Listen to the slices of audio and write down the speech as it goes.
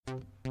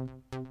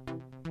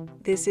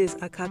This is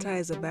Akata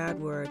is a Bad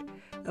Word,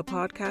 a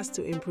podcast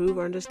to improve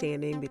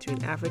understanding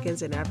between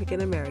Africans and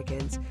African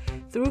Americans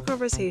through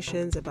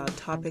conversations about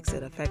topics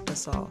that affect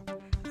us all.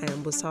 I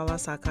am Busala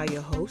Saka,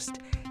 your host,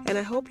 and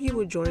I hope you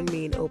will join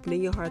me in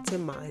opening your hearts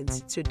and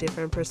minds to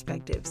different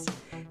perspectives.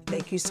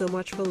 Thank you so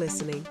much for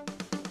listening.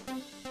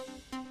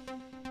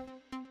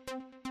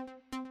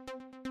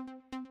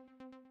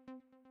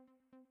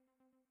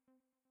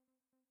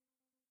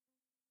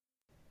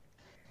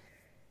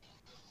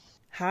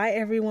 Hi,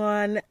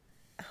 everyone.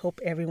 I hope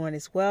everyone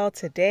is well.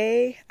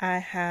 Today, I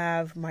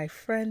have my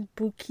friend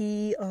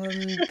Buki on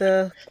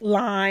the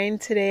line.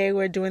 Today,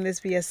 we're doing this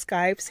via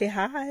Skype. Say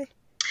hi.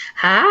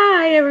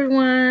 Hi,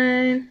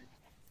 everyone.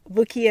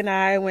 Buki and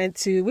I went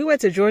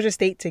to Georgia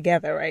State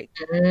together, right?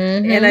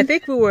 Mm-hmm. And I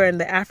think we were in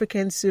the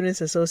African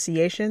Students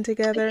Association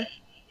together.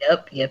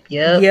 Yep.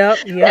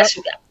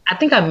 I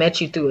think I met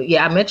you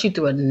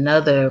through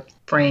another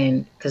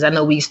friend, because I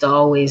know we used to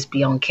always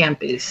be on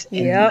campus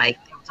and like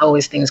there was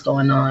always things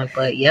going on.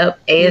 But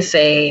ASA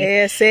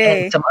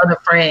and some other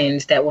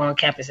friends that were on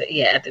campus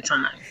at the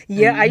time.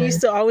 Yeah, I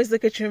used to always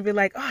look at you and be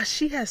like, oh,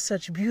 she has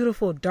such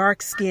beautiful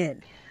dark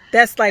skin.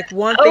 That's like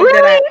one thing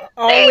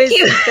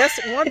that's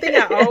one thing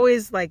I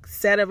always like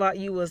said about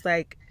you was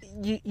like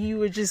you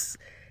were just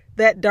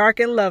that dark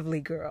and lovely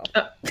girl.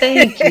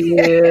 Thank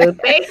you.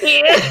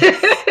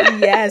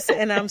 Yes,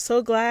 and I'm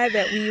so glad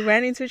that we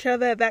ran into each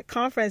other at that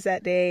conference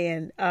that day,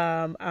 and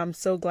I'm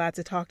so glad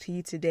to talk to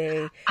you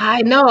today.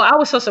 I know. I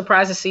was so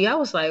surprised to see you. I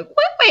was like,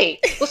 wait,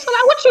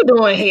 what you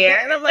doing here?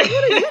 And I'm like,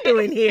 what are you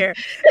doing here?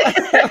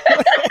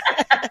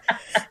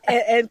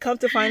 and come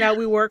to find out,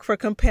 we work for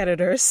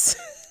competitors.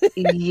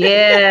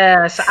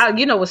 Yes.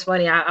 You know what's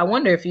funny? I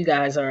wonder if you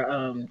guys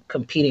are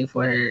competing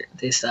for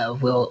this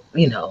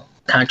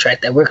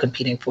contract that we're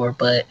competing for,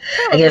 but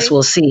I guess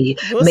we'll see.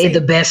 May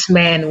the best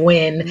man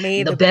win.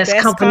 May the best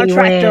company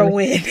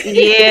win.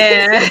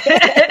 Yeah.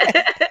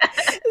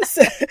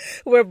 So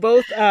we're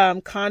both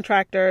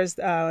contractors,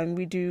 and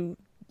we do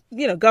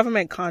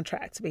government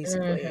contracts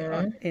basically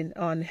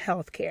on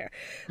healthcare.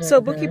 So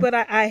Buki, but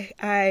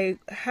I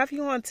have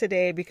you on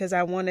today because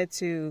I wanted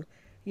to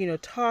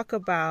talk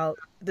about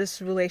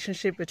this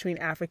relationship between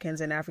Africans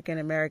and African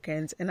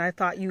Americans. And I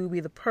thought you would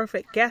be the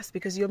perfect guest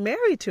because you're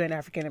married to an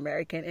African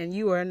American and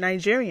you are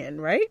Nigerian,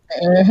 right?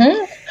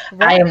 Mm-hmm.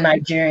 Right. I am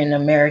Nigerian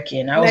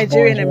American. I was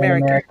Nigerian born here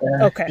in America.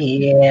 Okay.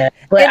 Yeah.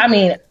 But I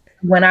mean,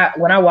 when I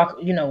walk,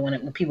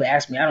 when people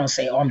ask me, I don't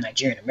say, oh, I'm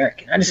Nigerian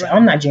American. I just say,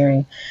 I'm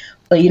Nigerian.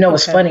 But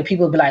what's funny?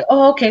 People be like,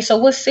 oh, okay, so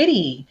what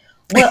city?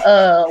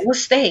 What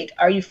state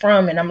are you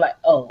from? And I'm like,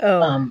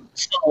 so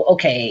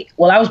okay.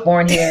 Well, I was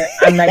born here.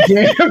 I'm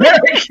Nigerian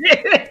American.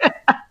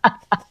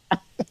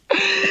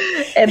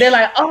 And they're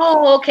like,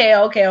 oh,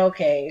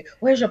 okay.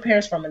 Where's your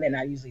parents from? And then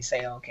I usually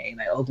say, okay,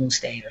 like Ogun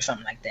State or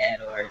something like that,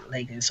 or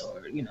Lagos,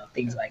 or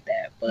things like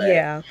that. But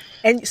yeah.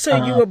 And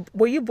so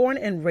were you born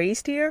and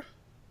raised here?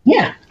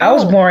 Yeah, I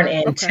was born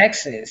in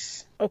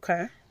Texas.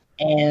 Okay.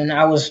 And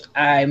I was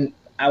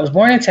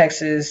born in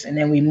Texas, and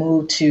then we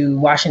moved to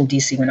Washington,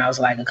 D.C. when I was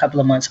like a couple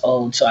of months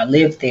old. So I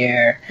lived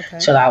there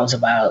till I was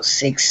about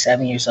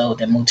 6-7 years old,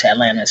 then moved to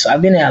Atlanta. So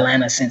I've been in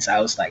Atlanta since I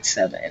was like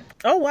 7.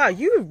 Oh, wow.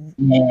 You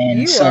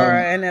are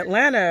an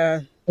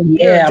Atlanta.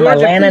 Yeah, I'm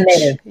Atlanta peach.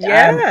 native.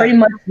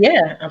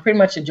 Yeah. I'm pretty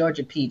much a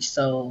Georgia peach.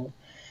 So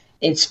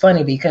it's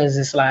funny because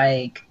it's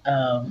like,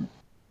 some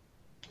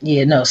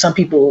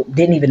people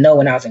didn't even know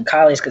when I was in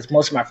college, because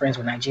most of my friends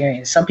were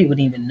Nigerians. Some people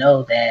didn't even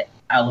know that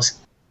I was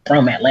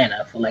from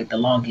Atlanta for like the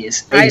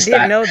longest. I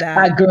didn't know that.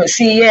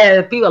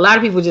 A lot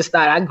of people just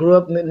thought I grew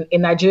up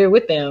in Nigeria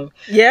with them.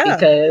 Yeah.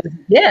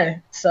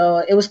 So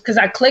it was because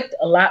I clicked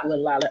a lot with a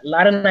lot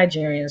of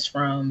Nigerians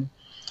from,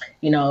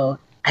 I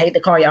hate to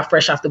call y'all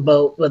fresh off the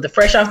boat, but the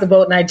fresh off the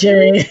boat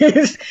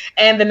Nigerians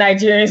and the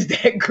Nigerians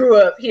that grew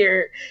up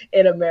here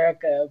in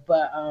America.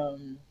 But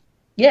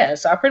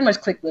so I pretty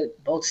much clicked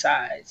with both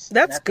sides.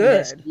 That's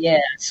good.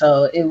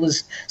 So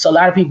a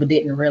lot of people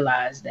didn't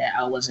realize that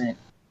I wasn't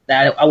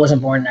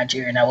born in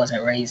Nigeria and I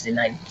wasn't raised in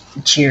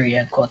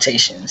Nigeria,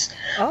 quotations.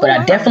 But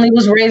I definitely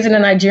was raised in a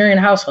Nigerian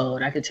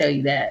household. I could tell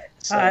you that.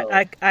 So.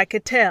 I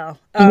could tell.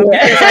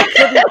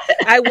 Because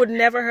I would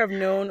never have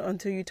known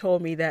until you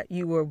told me that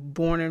you were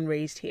born and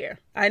raised here.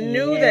 I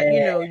knew that,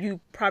 you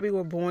probably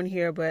were born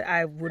here, but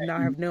I would not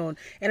have known.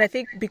 And I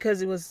think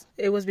because it was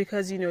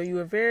because, you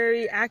were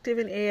very active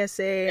in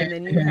ASA, and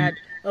then you had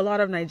a lot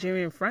of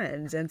Nigerian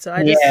friends. And so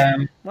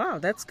wow,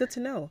 that's good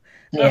to know.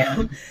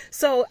 Yeah.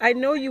 So I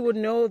know you would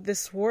know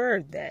this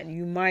word then.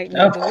 You might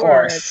know of the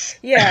course.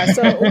 word. Yeah.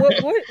 So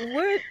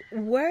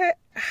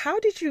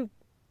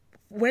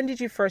when did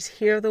you first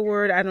hear the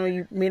word? I know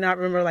you may not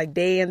remember like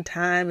day and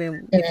time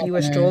and if you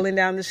were strolling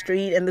down the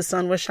street and the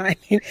sun was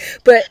shining,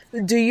 but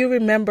do you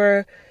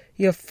remember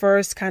your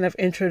first kind of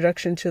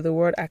introduction to the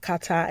word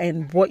Akata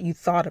and what you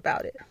thought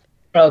about it?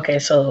 Okay,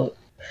 so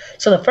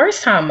the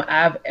first time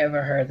I've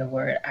ever heard the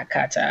word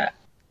Akata,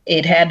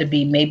 it had to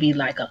be maybe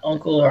like an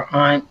uncle or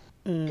aunt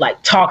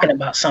like talking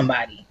about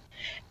somebody.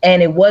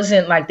 And it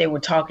wasn't like they were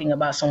talking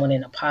about someone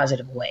in a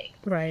positive way.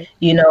 Right.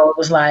 You know, it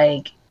was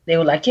like, they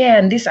were like, yeah,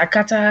 and this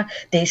Akata,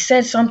 they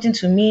said something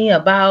to me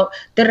about,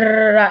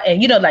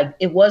 and, you know, like,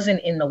 it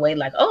wasn't in the way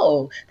like,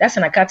 oh, that's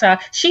an Akata,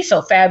 she's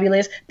so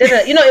fabulous.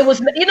 You know, it was,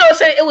 you know,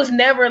 so it was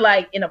never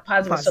like in a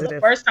positive. So the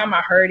first time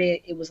I heard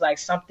it, it was like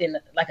something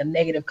like a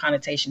negative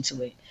connotation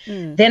to it.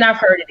 Then I've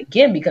heard it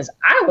again because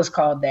I was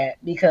called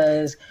that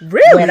because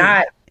really?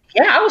 I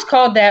was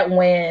called that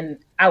when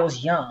I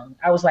was young.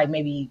 I was like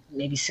maybe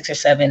 6 or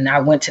 7. I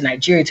went to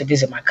Nigeria to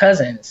visit my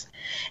cousins.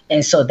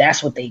 And so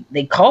that's what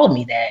they called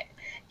me that.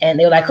 And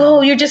they were like,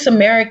 oh, you're just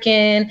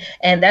American.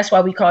 And that's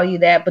why we call you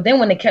that. But then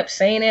when they kept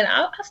saying it,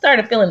 I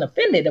started feeling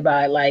offended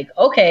about it. Like,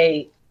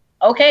 okay,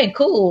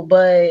 cool.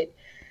 But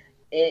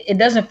it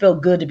doesn't feel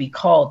good to be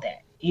called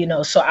that, you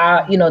know? So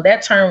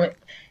that term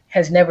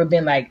has never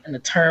been like a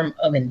term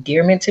of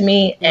endearment to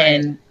me. Right.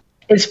 And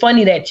it's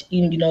funny that,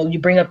 you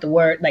bring up the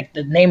word, like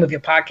the name of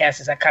your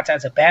podcast is Akata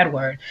is a bad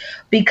word,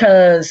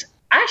 because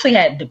I actually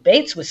had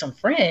debates with some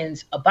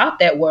friends about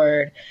that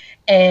word.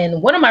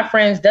 And one of my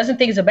friends doesn't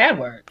think it's a bad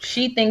word.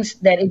 She thinks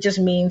that it just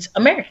means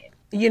American.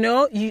 You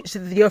know,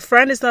 your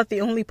friend is not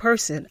the only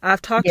person.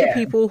 I've talked to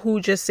people who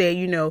just say,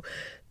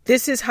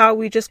 this is how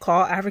we just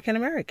call African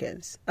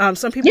Americans.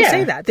 Some people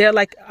say that. They're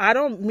like, I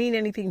don't mean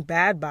anything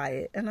bad by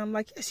it. And I'm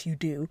like, yes, you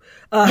do.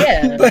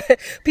 But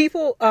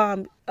people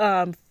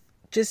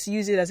just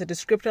use it as a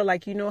descriptor.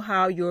 Like, you know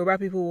how Yoruba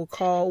people will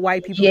call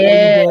white people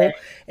Oyibo,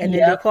 and then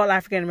they'll call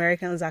African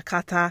Americans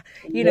Akata.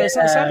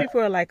 Some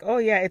people are like, oh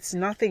yeah, it's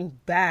nothing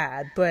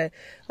bad. But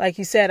like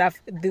you said,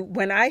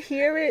 when I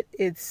hear it,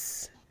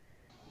 it's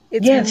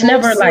mostly,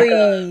 never like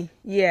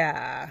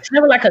it's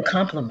never like a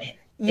compliment.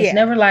 It's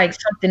never like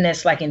something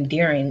that's like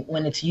endearing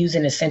when it's used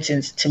in a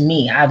sentence to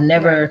me. I've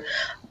never,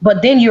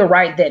 but then you're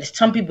right that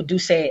some people do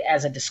say it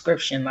as a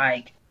description,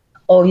 like,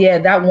 oh yeah,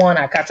 that one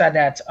Akata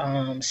that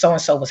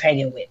so-and-so was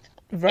hanging with.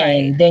 Right.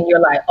 And then you're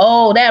like,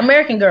 oh, that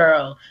American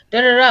girl,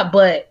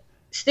 but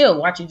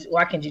still, why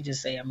can't you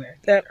just say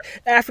American?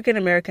 African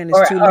American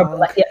is too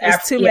long.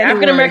 It's too many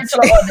African American.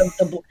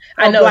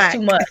 I know black.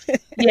 It's too much.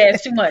 Yeah,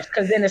 it's too much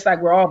because then it's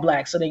like we're all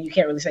black, so then you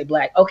can't really say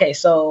black. Okay,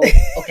 so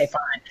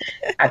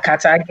fine,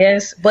 Akata, I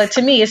guess. But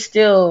to me, it's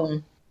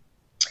still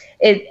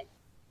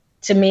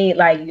To me,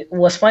 like,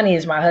 what's funny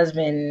is my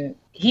husband.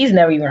 He's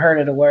never even heard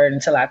of the word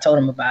until I told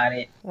him about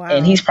it,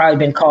 and he's probably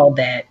been called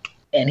that.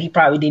 And he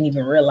probably didn't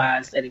even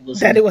realize that it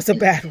was a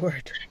bad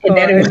word. And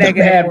that it was a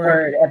bad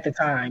word at the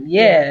time.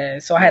 Yeah.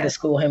 So I had to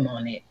school him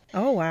on it.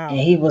 Oh, wow. And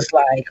he was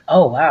like,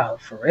 oh, wow,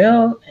 for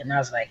real? And I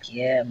was like,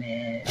 yeah,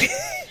 man.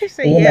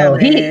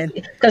 Man.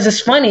 Because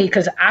it's funny,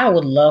 because I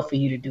would love for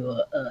you to do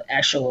a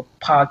actual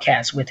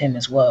podcast with him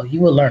as well.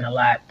 You will learn a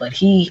lot. But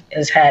he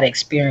has had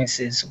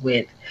experiences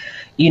with,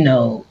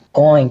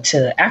 going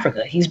to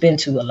Africa. He's been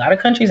to a lot of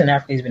countries in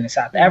Africa. He's been to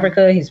South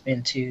Africa. He's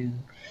been to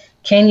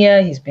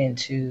Kenya. He's been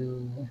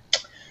to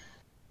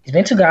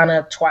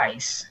Ghana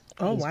twice.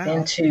 Oh, He's wow.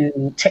 Been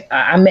to,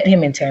 I met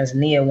him in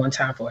Tanzania one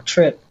time for a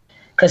trip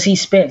because he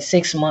spent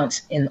 6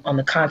 months on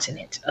the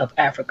continent of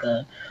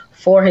Africa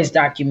for his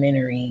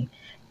documentary.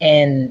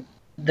 And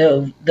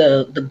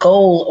the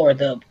goal or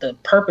the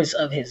purpose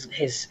of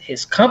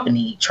his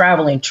company,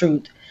 Traveling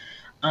Truth,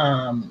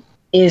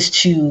 is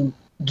to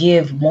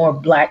give more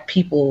Black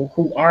people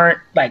who aren't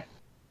like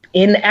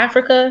in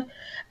Africa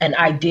an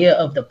idea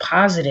of the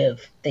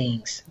positive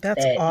things that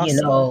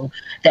awesome.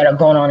 That are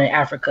going on in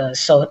Africa.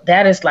 So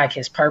that is like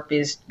his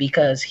purpose,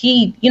 because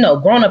he,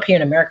 growing up here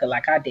in America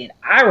like I did,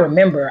 I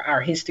remember our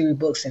history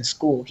books in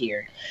school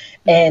here,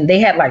 and they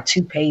had like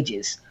 2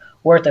 pages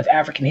worth of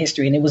African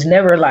history, and it was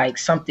never like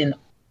something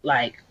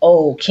like,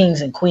 oh, kings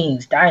and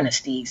queens,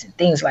 dynasties and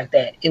things like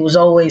that. It was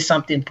always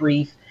something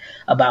brief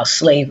about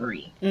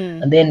slavery,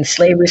 and then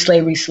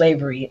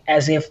slavery,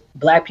 as if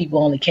Black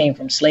people only came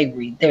from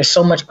slavery. There's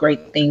so much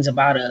great things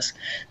about us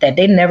that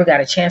they never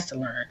got a chance to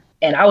learn.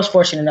 And I was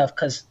fortunate enough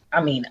because,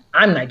 I'm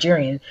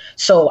Nigerian,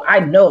 so I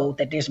know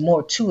that there's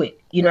more to it.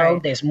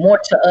 Right. There's more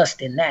to us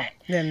than that.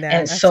 And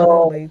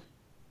absolutely. So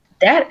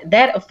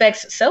that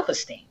affects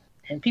self-esteem.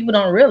 And people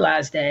don't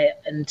realize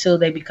that until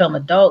they become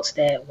adults,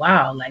 that,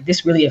 wow, like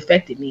this really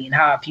affected me and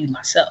how I viewed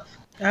myself.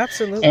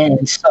 Absolutely.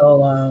 And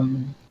so,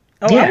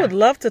 I would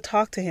love to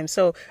talk to him.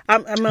 So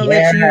I'm going to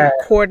let you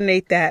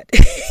coordinate that.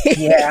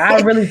 I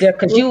really do,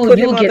 because you'll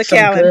get some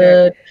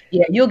calendar.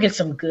 You'll get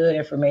some good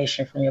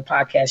information from your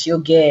podcast. You'll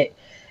get,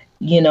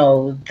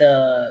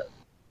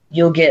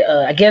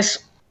 I guess,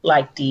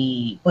 like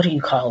what do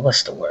you call it?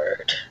 What's the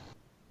word?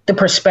 The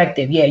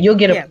perspective. Yeah, you'll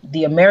get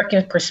the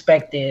American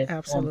perspective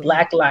on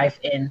Black life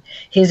and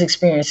his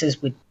experiences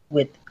with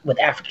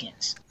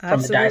Africans from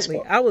the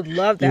diaspora. I would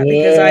love that,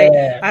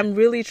 because I'm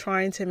really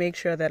trying to make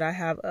sure that I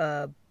have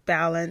a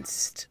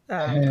balanced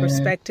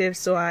perspective.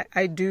 So I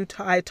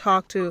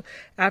talk to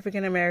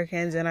African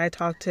Americans and I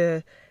talk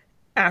to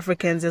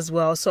Africans as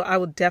well. So I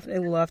would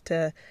definitely love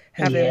to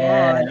have him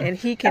on, and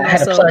he can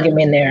also plug him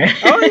in there.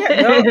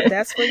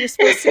 That's what you're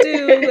supposed to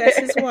do as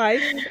his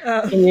wife.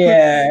 So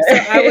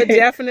I would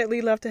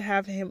definitely love to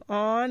have him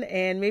on,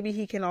 and maybe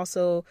he can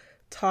also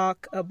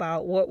talk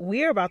about what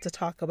we're about to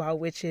talk about,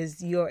 which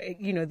is your,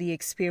 the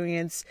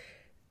experience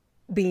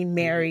being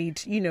married,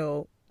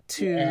 to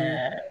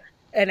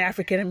an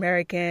African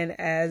American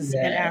as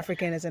an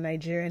African, as a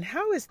Nigerian.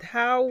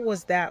 How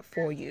was that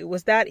for you?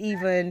 Was that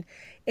even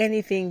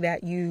anything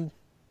that you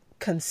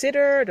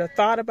considered or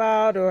thought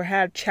about or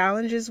had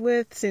challenges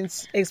with,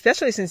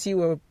 especially since you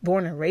were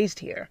born and raised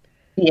here?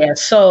 Yeah.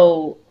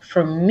 So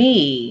for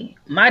me,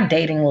 my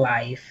dating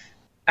life,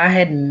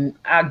 I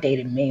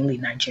dated mainly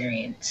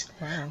Nigerians.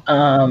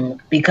 Wow.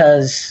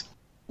 Because,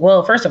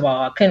 well, first of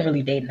all, I couldn't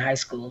really date in high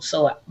school.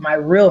 So my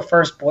real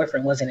first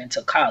boyfriend wasn't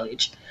until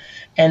college.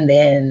 And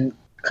then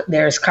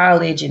there's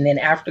college, and then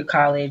after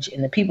college,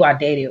 and the people I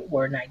dated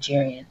were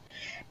Nigerian.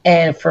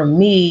 And for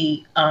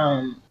me,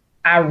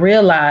 I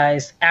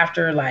realized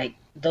after like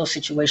those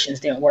situations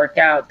didn't work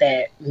out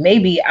that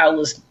maybe I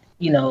was,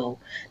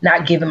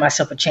 not giving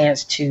myself a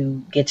chance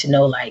to get to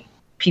know like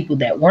people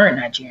that weren't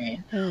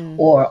Nigerian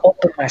or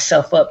open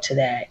myself up to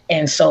that.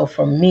 And so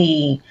for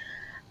me,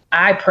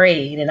 I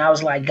prayed and I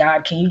was like,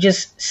 God, can you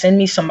just send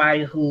me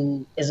somebody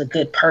who is a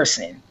good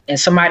person and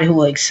somebody who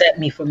will accept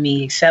me for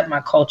me, accept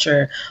my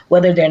culture,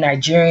 whether they're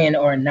Nigerian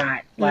or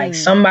not, like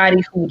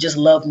somebody who just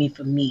love me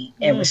for me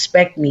and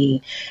respect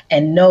me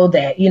and know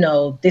that,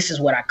 this is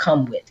what I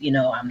come with.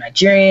 I'm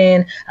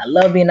Nigerian. I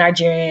love being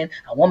Nigerian.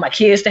 I want my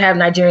kids to have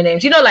Nigerian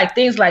names, like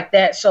things like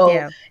that.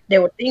 So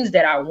there were things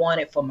that I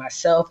wanted for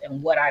myself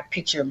and what I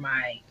pictured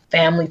my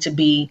family to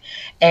be.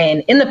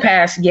 And in the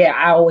past,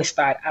 I always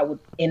thought I would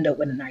end up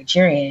with a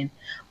Nigerian.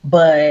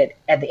 But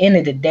at the end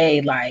of the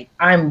day, like,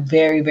 I'm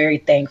very, very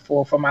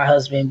thankful for my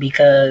husband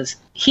because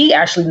he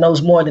actually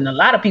knows more than a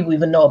lot of people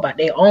even know about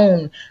their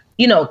own,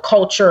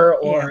 culture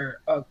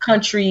or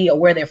country or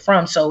where they're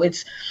from. So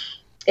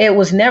it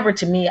was never,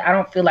 to me, I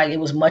don't feel like it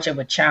was much of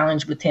a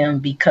challenge with him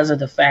because of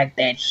the fact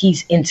that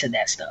he's into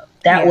that stuff.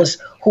 That was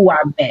who I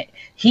met.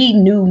 He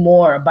knew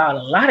more about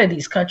a lot of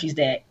these countries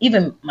that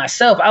even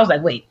myself, I was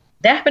like, wait,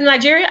 that happened in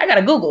Nigeria? I got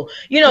to Google,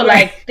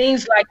 like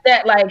things like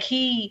that. Like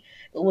he's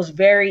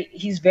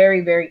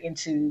very, very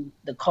into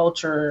the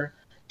culture,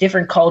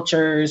 different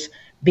cultures,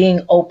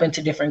 being open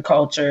to different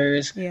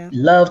cultures,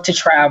 love to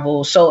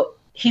travel. So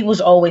he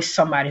was always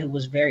somebody who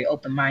was very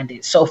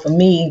open-minded. So for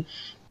me,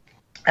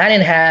 I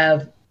didn't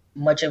have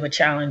much of a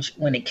challenge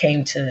when it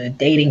came to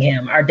dating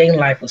him. Our dating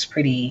life was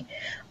pretty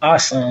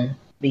awesome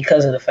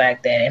because of the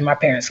fact that, and my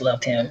parents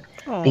loved him.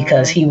 Aww.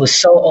 Because he was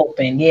so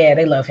open. Yeah,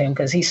 they love him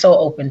because he's so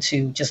open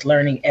to just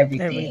learning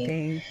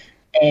everything.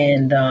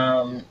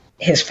 And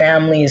his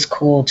family is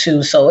cool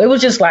too. So it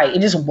was just like, it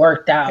just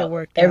worked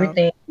out.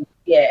 Everything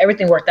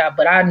worked out.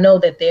 But I know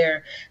that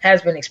there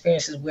has been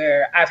experiences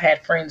where I've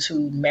had friends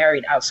who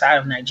married outside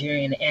of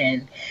Nigerian.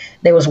 And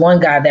there was one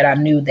guy that I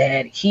knew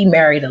that he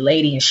married a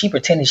lady and she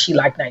pretended she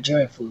liked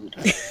Nigerian food.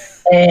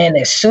 And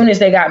as soon as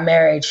they got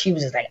married, she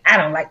was just like, I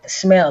don't like the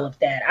smell of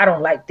that. I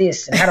don't like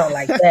this and I don't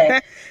like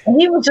that.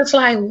 And he was just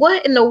like,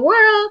 what in the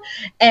world?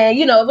 And,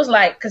 it was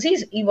like, because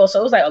he's Igbo,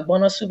 so it was like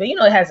ogbono soup.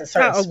 It has a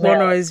certain smell.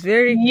 Ogbono is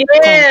very...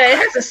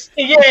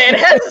 it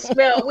has a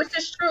smell, which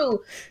is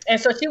true.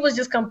 And so she was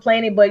just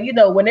complaining. But,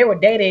 when they were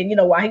dating,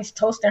 while he's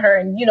toasting her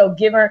and,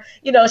 give her,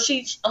 this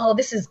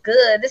is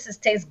good.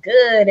 Tastes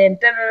good and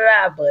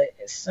da-da-da. But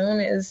as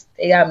soon as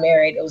they got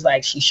married, it was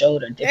like she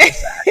showed a different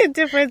side.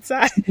 Different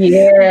side.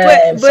 Yeah.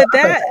 But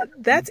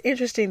that's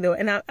interesting though,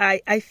 and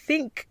I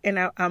think, and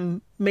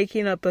I'm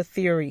making up a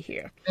theory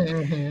here.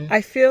 Mm-hmm.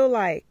 I feel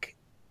like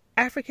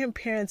African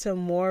parents are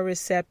more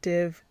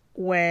receptive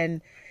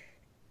when,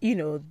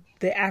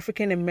 the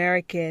African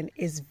American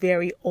is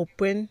very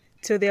open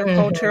to their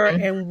culture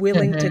and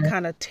willing to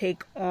kind of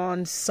take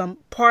on some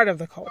part of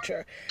the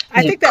culture.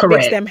 I think that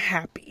makes them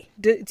happy.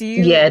 Do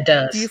you? Yeah, it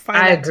does. Do you find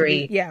I that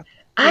agree.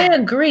 I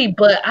agree,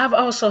 but I've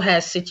also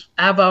had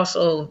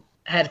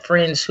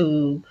friends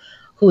who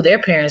their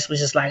parents was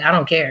just like, I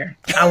don't care.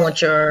 I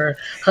want your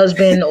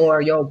husband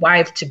or your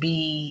wife to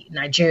be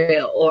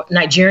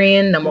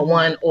Nigerian, number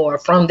one, or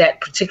from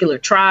that particular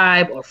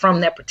tribe or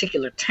from that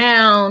particular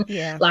town.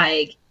 Yeah.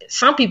 Like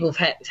some people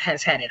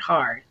has had it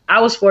hard.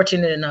 I was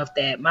fortunate enough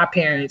that my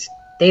parents,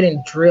 they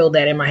didn't drill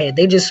that in my head.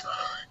 They just,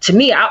 to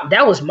me,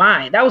 that was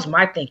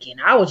my thinking.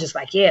 I was just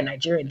like, yeah,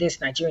 Nigerian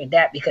this, Nigerian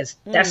that, because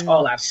that's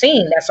all I've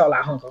seen. That's all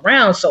I hung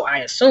around. So I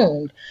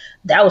assumed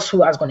that was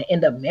who I was going to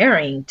end up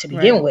marrying to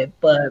begin with.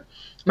 But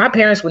my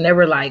parents were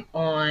never like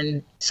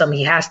on some,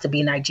 he has to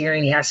be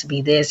Nigerian, he has to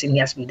be this, and he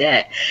has to be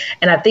that.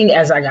 And I think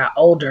as I got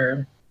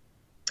older,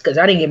 because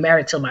I didn't get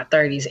married till my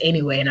 30s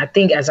anyway, and I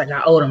think as I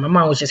got older, my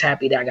mom was just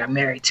happy that I got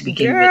married to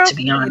begin with, to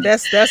be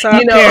honest. That's our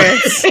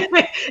parents.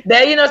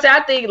 That, so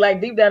I think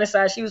like deep down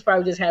inside, she was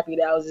probably just happy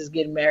that I was just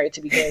getting married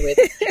to begin with,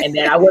 and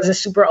that I wasn't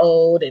super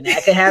old, and I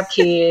could have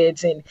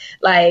kids, and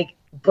like,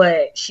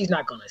 but she's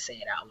not going to say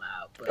it out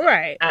loud. But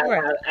right.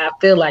 I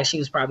feel like she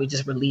was probably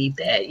just relieved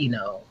that,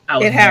 I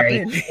was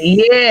married. Happened.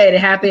 Yeah, it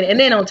happened. And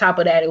then on top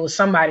of that, it was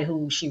somebody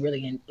who she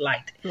really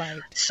liked.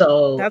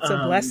 So that's a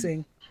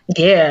blessing.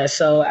 Yeah.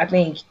 So I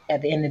think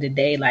at the end of the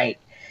day, like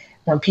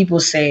when people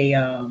say,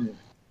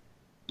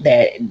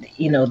 that,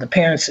 the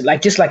parents,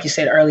 like, just like you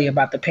said earlier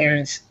about the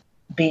parents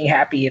being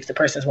happy if the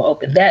person's more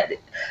open, that,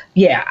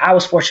 yeah, I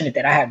was fortunate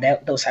that I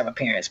had those type of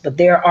parents. But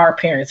there are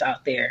parents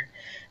out there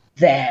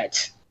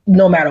that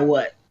no matter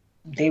what,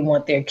 they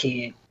want their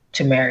kid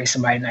to marry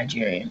somebody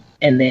Nigerian.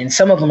 And then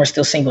some of them are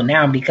still single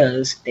now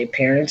because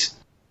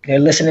they're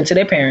listening to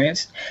their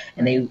parents,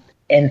 and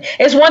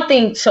it's one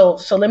thing. So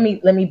let me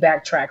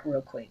backtrack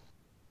real quick.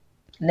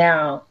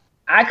 Now,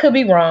 I could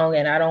be wrong,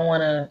 and I don't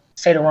want to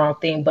say the wrong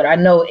thing, but I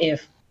know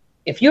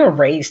if you're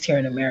raised here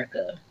in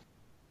America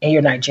and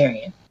you're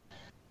Nigerian,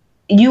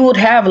 you would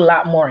have a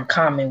lot more in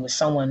common with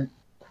someone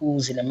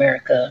who's in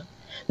America.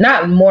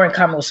 Not more in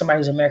common with somebody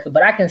who's in America,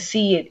 but I can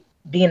see it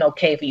being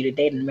okay for you to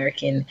date an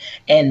American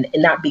and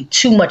not be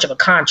too much of a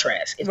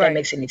contrast, if that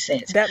makes any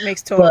sense. That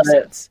makes total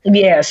sense.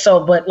 Yeah.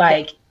 So, but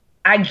like,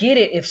 I get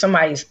it if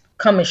somebody's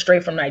coming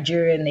straight from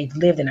Nigeria and they've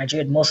lived in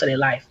Nigeria most of their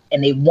life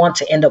and they want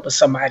to end up with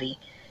somebody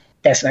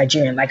that's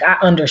Nigerian. Like, I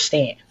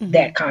understand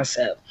that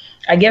concept.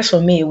 I guess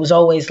for me, it was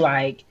always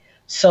like,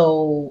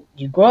 so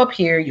you grow up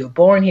here, you're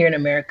born here in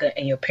America,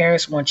 and your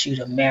parents want you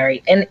to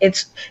marry. And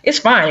it's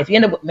fine. If you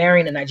end up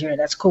marrying a Nigerian,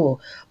 that's cool.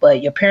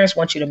 But your parents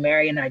want you to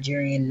marry a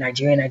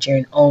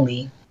Nigerian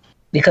only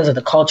because of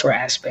the cultural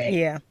aspect.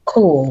 Yeah.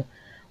 Cool.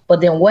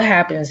 But then what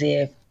happens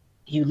if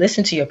you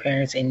listen to your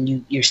parents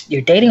and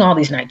you're dating all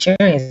these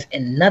Nigerians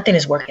and nothing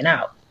is working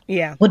out?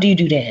 Yeah. What do you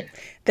do then?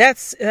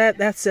 That's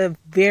a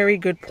very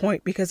good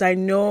point, because I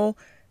know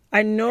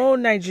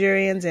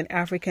Nigerians and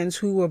Africans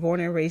who were born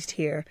and raised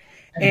here,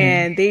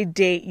 and they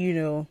date,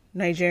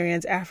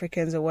 Nigerians,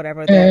 Africans, or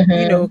whatever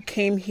that,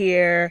 came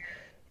here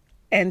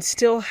and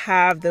still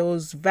have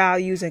those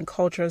values and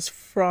cultures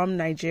from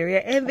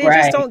Nigeria, and they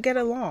just don't get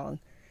along.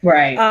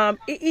 Right.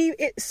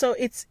 So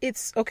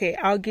it's okay.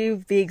 I'll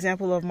give the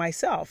example of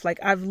myself. Like,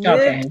 I've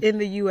lived in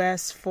the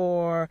U.S.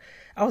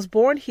 I was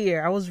born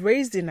here. I was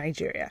raised in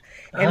Nigeria.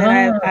 And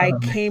then I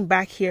came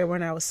back here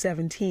when I was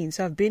 17.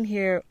 So I've been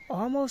here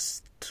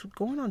almost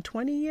going on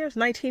 20 years,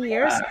 19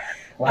 years.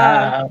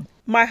 Wow.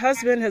 My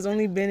husband has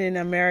only been in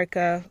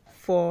America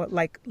for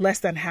like less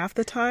than half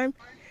the time.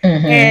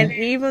 And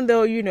even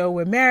though,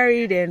 we're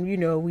married and,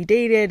 we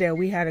dated and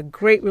we had a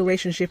great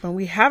relationship and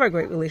we have a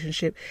great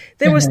relationship,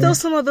 there were still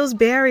some of those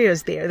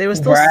barriers there. There were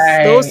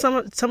still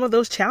some of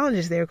those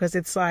challenges there, because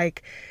it's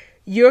like,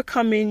 you're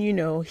coming,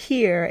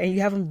 here, and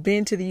you haven't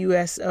been to the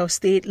U.S. or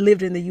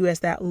lived in the U.S.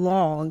 that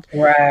long.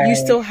 Right. You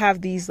still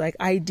have these like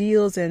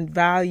ideals and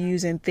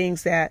values and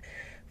things that,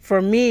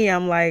 for me,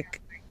 I'm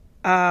like,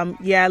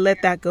 I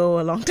let that go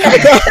a long time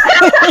ago.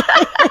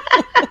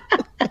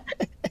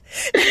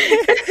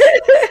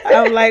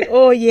 I'm like,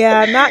 oh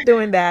yeah, I'm not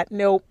doing that.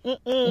 Nope.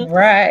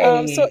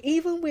 Right. So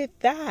even with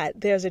that,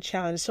 there's a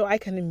challenge. So I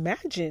can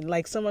imagine,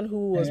 like, someone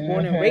who was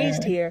born and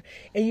raised here,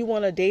 and you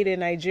want to date a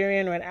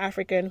Nigerian or an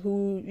African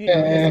who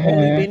has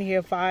only been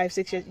here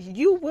 5-6 years.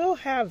 You will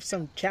have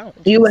some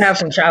challenges. You will have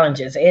some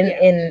challenges,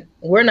 and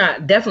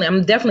I'm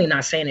definitely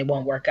not saying it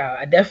won't work out.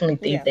 I definitely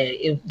think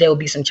that there will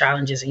be some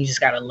challenges, and you just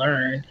got to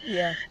learn.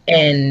 Yeah.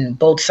 And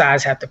both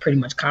sides have to pretty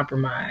much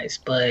compromise,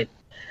 but.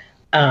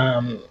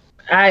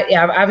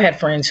 I've had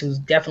friends who's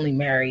definitely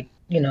married,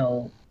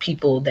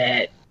 people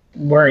that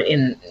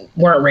weren't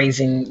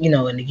raised in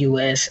the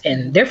U.S.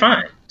 and they're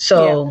fine.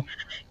 So,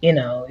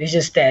 it's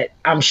just that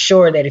I'm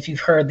sure that if you've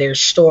heard their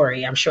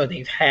story, I'm sure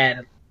they've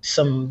had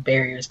some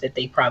barriers that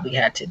they probably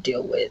had to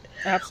deal with.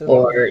 Absolutely.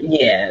 Or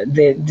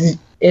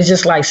it's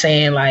just like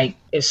saying, like,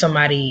 if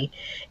somebody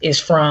is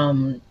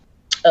from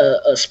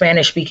a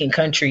Spanish speaking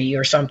country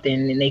or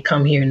something and they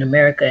come here in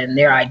America and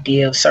their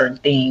idea of certain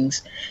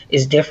things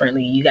is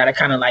differently, you got to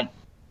kind of like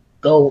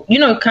go,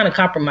 kind of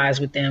compromise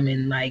with them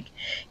and like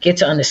get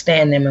to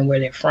understand them and where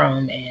they're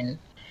from. And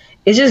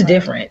it's just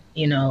different,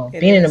 being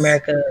in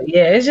America.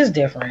 Yeah, it's just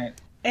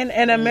different.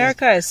 And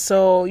America is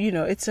so,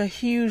 it's a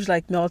huge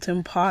like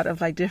melting pot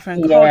of like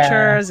different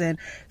cultures, and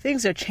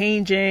things are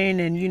changing.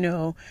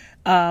 And,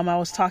 I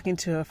was talking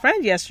to a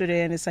friend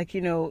yesterday, and it's like,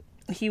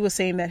 he was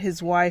saying that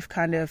his wife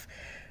kind of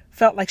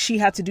felt like she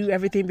had to do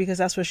everything because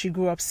that's what she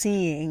grew up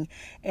seeing.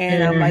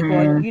 And I'm like,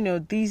 well,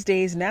 these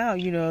days now,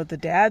 the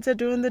dads are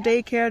doing the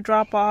daycare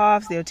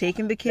drop-offs. They're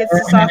taking the kids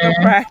to soccer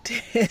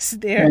practice.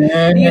 They're,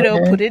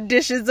 putting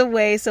dishes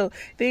away. So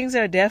things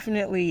are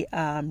definitely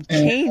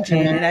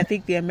changing. And I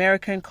think the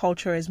American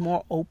culture is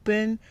more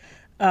open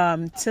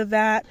to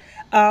that.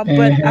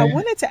 But I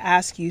wanted to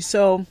ask you,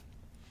 so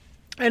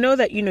I know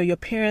that, your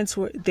parents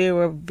were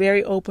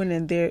very open,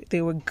 and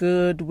they were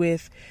good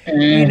with,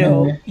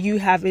 you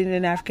having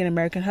an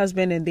African-American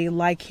husband and they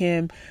like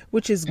him,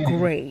 which is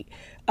great.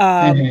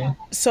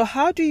 So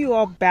how do you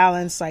all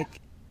balance, like,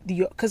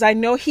 because I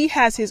know he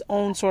has his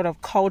own sort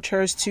of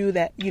cultures too,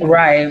 that,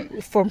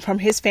 from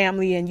his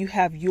family, and you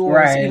have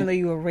yours, even though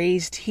you were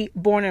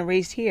born and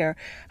raised here.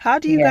 How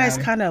do you guys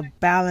kind of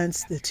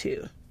balance the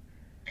two?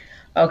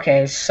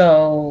 Okay,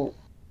 so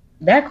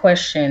that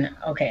question,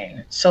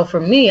 okay. So for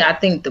me, I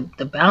think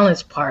the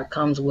balance part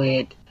comes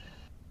with,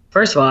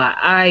 first of all,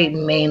 I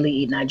mainly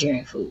eat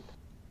Nigerian food.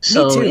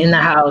 So in the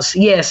house,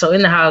 so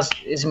in the house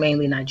is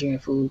mainly Nigerian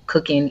food,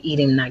 cooking,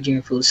 eating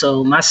Nigerian food.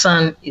 So my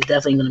son is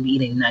definitely going to be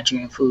eating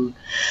Nigerian food.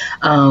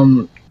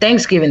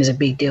 Thanksgiving is a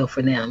big deal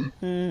for them,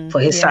 for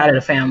his side of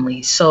the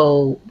family.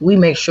 So we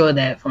make sure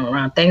that from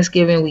around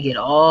Thanksgiving, we get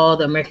all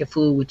the American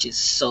food, which is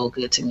so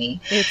good to me.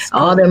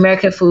 All the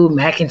American food,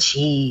 mac and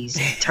cheese,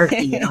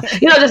 turkey,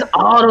 just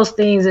all those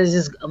things is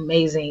just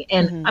amazing.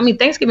 And I mean,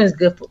 Thanksgiving is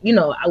good for,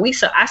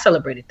 I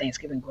celebrated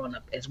Thanksgiving growing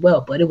up as well,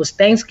 but it was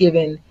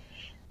Thanksgiving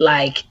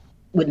like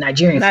with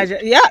Nigerian food.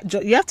 You have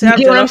to have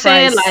you know what I'm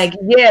saying? Like,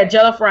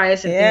 jollof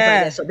rice and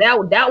things like that.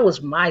 So that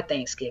was my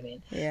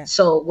Thanksgiving. Yeah.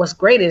 So what's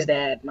great is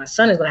that my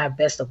son is going to have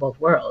best of both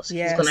worlds.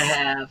 Yes. He's going to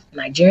have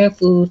Nigerian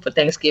food for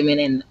Thanksgiving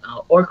and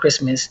or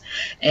Christmas,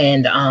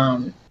 and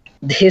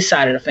his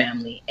side of the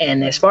family.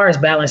 And as far as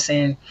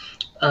balancing,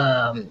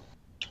 I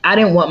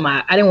didn't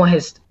want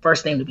his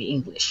first name to be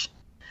English,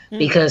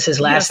 because his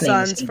last name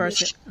is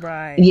English.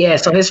 Right. Yeah,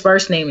 so his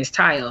first name is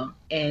Tayo.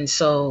 And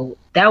so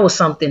that was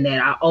something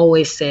that I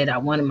always said I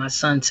wanted my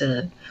son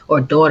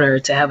or daughter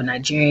to have a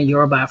Nigerian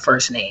Yoruba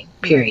first name,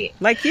 period.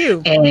 Like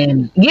you.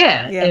 And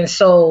and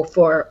so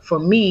for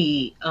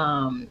me,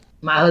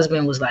 my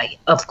husband was like,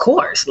 of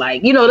course,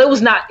 like, it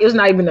was not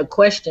even a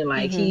question.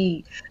 Like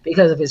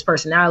because of his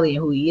personality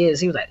and who he is,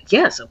 he was like,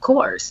 yes, of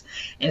course.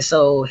 And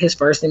so his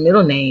first and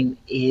middle name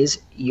is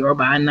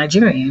Yoruba and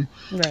Nigerian.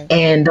 Right.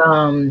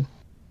 And,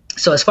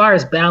 so as far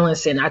as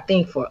balancing, I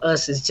think for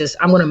us is just,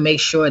 I'm going to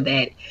make sure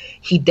that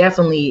he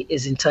definitely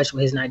is in touch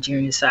with his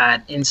Nigerian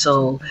side. And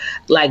so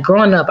like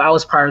growing up, I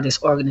was part of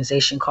this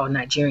organization called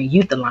Nigerian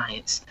Youth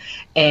Alliance,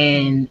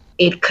 and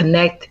it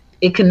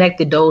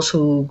connected those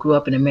who grew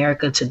up in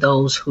America to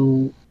those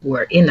who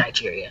were in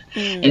Nigeria.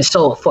 And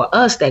so for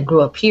us that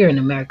grew up here in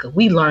America,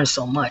 we learned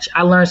so much.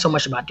 I learned so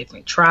much about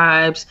different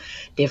tribes,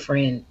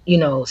 different,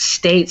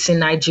 states in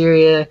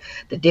Nigeria,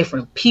 the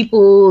different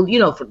people,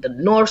 from the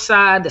north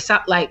side, the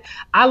south. Like,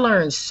 I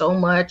learned so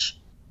much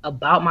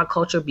about my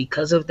culture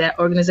because of that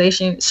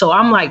organization. So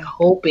I'm like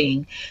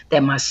hoping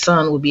that my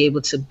son will be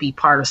able to be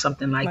part of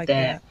something like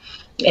that.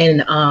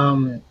 And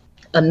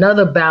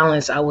another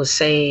balance, I would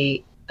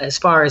say, as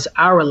far as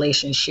our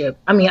relationship,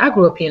 I mean, I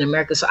grew up here in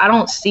America, so I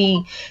don't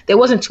see, there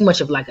wasn't too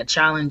much of like a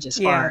challenge as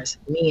far as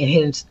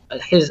me and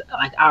his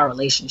like our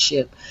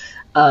relationship.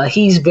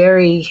 He's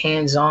very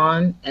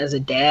hands-on as a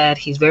dad.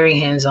 He's very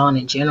hands-on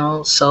in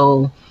general.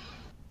 So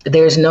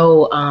there's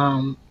no,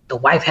 the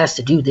wife has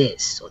to do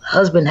this, or the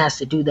husband has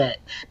to do that.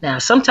 Now,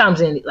 sometimes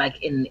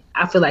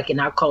I feel like in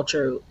our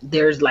culture,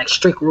 there's like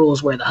strict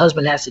rules where the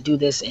husband has to do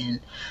this and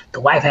the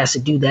wife has to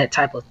do that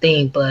type of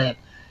thing. But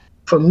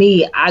for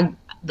me,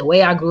 the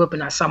way I grew up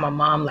and I saw my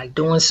mom like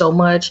doing so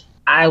much,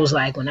 I was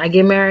like, when I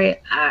get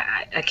married,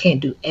 I can't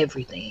do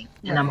everything.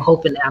 And I'm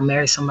hoping that I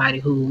marry somebody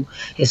who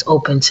is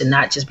open to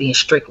not just being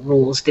strict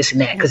rules, this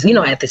and that. Because,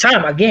 at the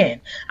time,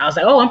 again, I was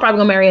like, oh, I'm probably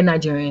going to marry a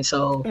Nigerian.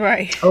 So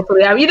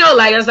hopefully, I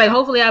was like,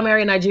 hopefully I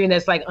marry a Nigerian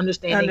that's like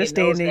understanding. And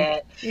knows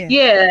that.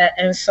 Yeah.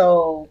 And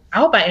so I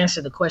hope I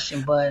answered the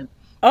question, but.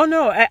 Oh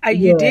no,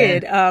 you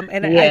did,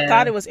 and I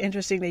thought it was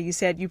interesting that you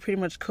said you pretty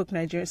much cook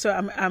Nigerian. So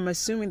I'm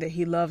assuming that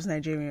he loves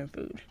Nigerian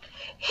food.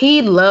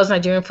 He loves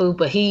Nigerian food,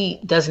 but he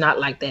does not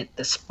like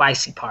the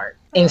spicy part.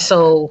 And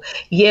so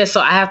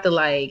so I have to,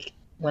 like,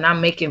 when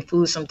I'm making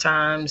food,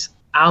 sometimes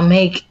I'll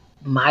make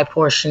my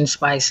portion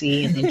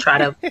spicy and then try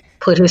to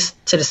put his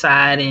to the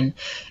side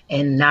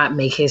and not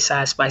make his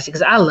side spicy,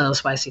 because I love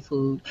spicy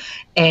food.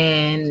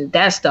 And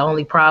that's the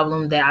only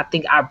problem that I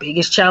think our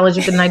biggest challenge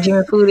with the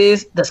Nigerian food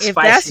is the spicy. If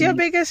that's your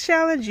biggest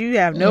challenge, you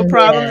have no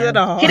problems at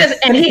all. He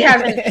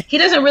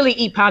doesn't really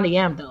eat pounded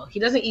yam though. He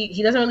doesn't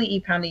really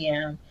eat pounded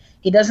yam.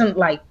 He doesn't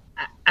like,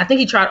 I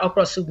think he tried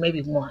okra soup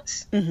maybe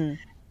once.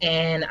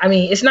 And I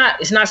mean, it's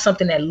not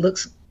something that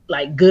looks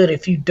like good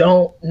if you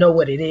don't know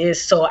what it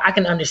is. So I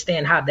can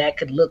understand how that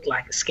could look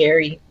like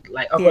scary.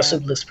 Like okra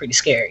soup looks pretty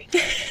scary.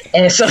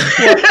 And so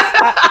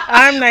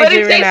I'm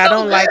Nigerian. I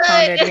don't like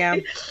pounded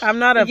yam. I'm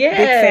not a big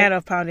fan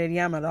of pounded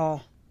yam at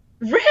all.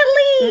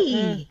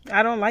 Really?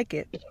 I don't like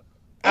it.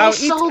 I'll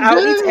eat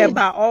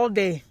eba all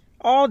day.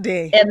 All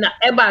day. And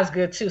eba's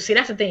good too. See,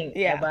 that's the thing.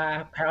 Yeah.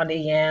 Eba,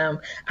 pounded yam.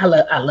 I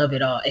love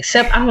it all.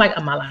 Except I don't like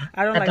amala.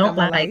 I don't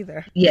like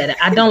either. Yeah,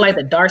 I don't like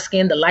the dark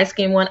skin, the light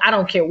skin one. I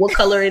don't care what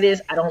color it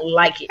is. I don't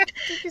like it.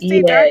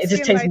 It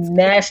just tastes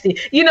nasty.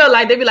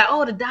 Like they be like,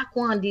 oh, the dark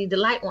one, the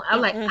light one. I'm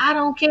like, I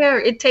don't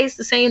care. It tastes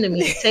the same to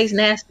me. It tastes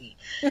nasty.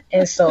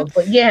 And so,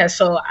 but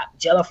so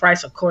jollof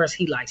rice, of course,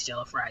 he likes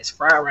jollof rice,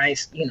 fried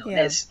rice.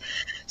 That's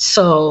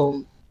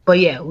so. But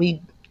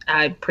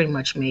I pretty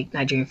much make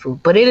Nigerian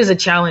food, but it is a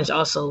challenge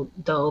also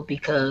though,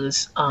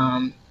 because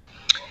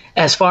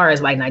as far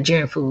as like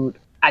Nigerian food,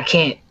 I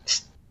can't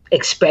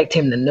expect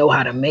him to know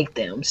how to make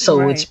them.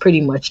 So it's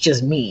pretty much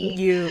just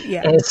me.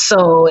 And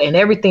so, and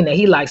everything that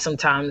he likes,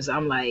 sometimes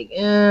I'm like,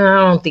 I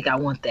don't think I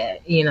want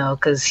that,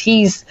 cause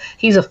he's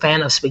a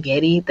fan of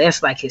spaghetti.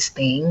 That's like his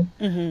thing.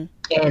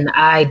 And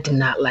I do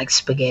not like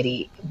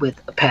spaghetti with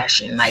a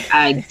passion. Like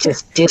I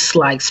just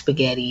dislike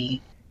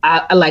spaghetti.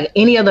 I like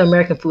any other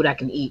American food I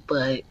can eat,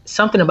 but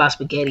something about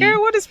spaghetti. Kara,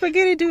 what does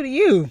spaghetti do to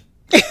you?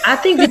 I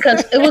think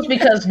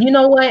because you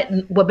know what?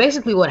 Well,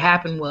 basically what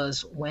happened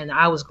was when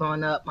I was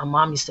growing up, my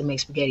mom used to make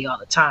spaghetti all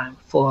the time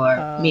for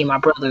me and my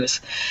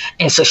brothers.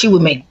 And so she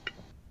would make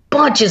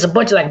bunches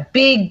like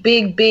big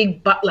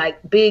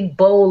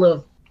bowl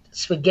of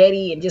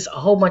spaghetti and just a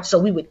whole bunch. So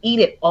we would eat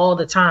it all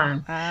the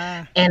time.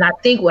 And I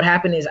think what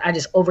happened is I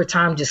just over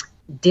time just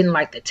didn't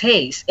like the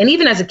taste. And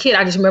even as a kid,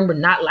 I just remember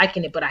not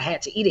liking it, but I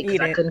had to eat it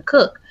because I couldn't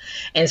cook.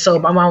 And so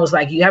my mom was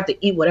like, you have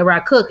to eat whatever I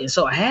cook. And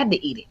so I had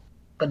to eat it.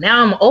 But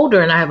now I'm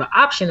older and I have an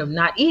option of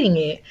not eating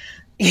it.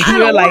 I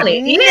don't want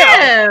it. No.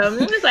 Yeah.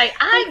 It's like,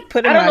 I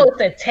don't know if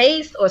it's a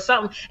taste or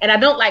something. And I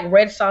don't like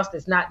red sauce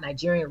that's not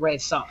Nigerian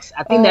red sauce.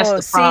 I think that's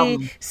the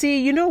problem.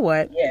 See, you know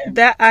what? Yeah.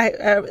 That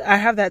I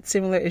have that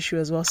similar issue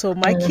as well. So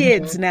my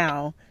kids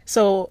now,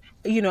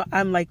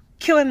 I'm like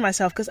killing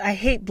myself because I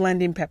hate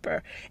blending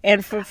pepper.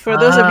 And for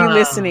those of you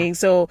listening,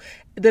 so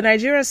the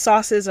Nigerian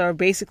sauces are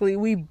basically,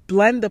 we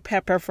blend the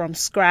pepper from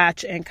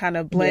scratch and kind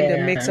of blend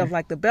a mix of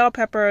like the bell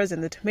peppers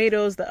and the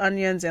tomatoes, the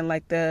onions, and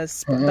like the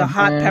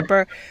hot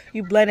pepper.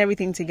 You blend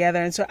everything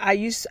together. And so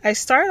I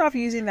started off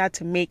using that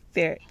to make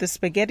the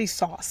spaghetti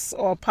sauce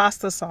or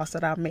pasta sauce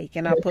that I make.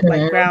 And I put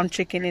like ground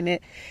chicken in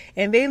it,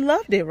 and they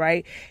loved it,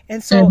 right?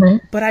 And so,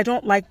 but I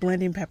don't like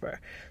blending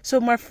pepper. So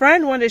my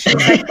friend one day, she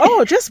was like,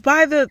 oh, just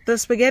buy the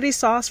spaghetti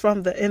sauce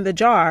in the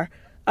jar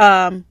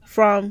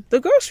from the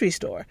grocery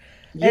store.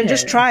 And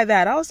just try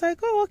that. I was like,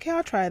 oh, okay,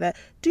 I'll try that.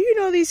 Do you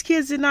know these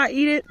kids did not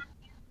eat it?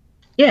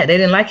 Yeah, they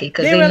didn't like it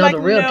because they know like,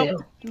 the real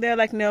deal. They're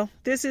like, no,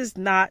 this is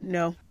not,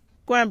 no.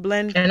 Go and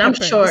blend. And I'm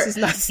sure, this is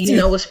not you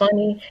know what's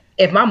funny?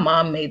 If my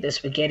mom made the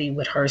spaghetti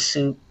with her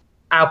soup,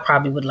 I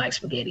probably would like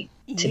spaghetti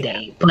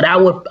today. Yeah. But I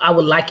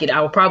would like it.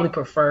 I would probably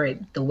prefer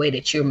it the way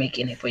that you're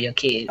making it for your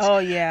kids. Oh,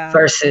 yeah.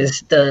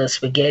 Versus the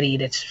spaghetti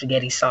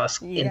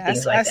sauce and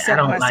things like that. I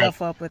don't like. I set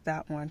myself up with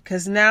that one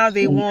because now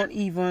they won't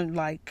even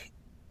like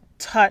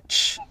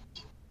touch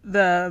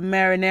the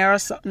marinara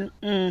sauce.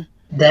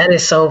 That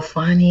is so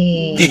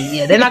funny.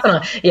 Yeah, they're not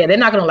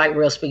gonna like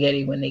real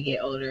spaghetti when they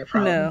get older.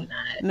 Probably not.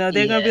 No,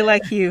 they're gonna be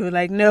like you,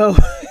 like no.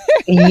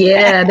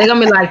 Yeah, they're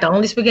gonna be like, the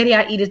only spaghetti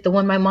I eat is the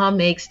one my mom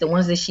makes, the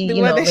ones that she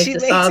makes the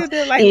sauce.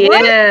 Like,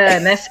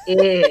 and that's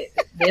it.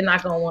 They're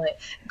not gonna want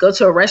go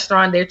to a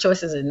restaurant. Their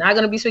choices are not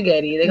gonna be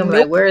spaghetti. They're gonna be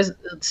like, where's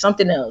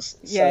something else?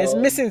 Yeah, it's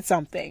missing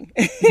something.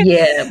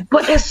 Yeah,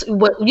 but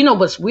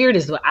what's weird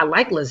is I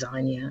like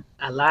lasagna.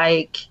 I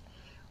like,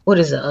 what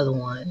is the other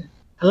one?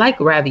 I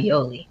like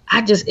ravioli.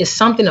 It's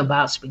something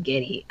about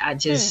spaghetti.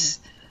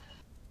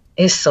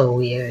 It's so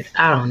weird.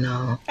 I don't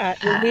know.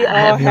 We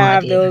all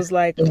have those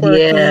like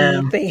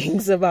quirky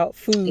things about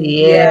food.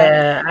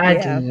 Yeah, I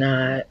do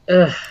not.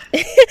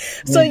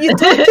 So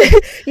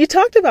you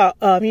talked about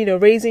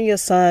raising your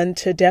son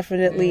to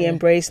definitely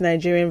embrace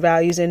Nigerian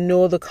values and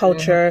know the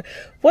culture.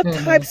 What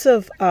types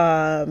of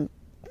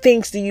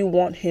things do you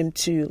want him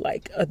to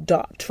like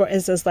adopt? For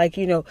instance, like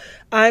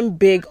I'm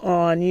big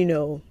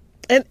on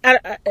and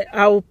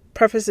I'll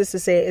preface this to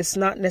say it's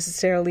not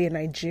necessarily a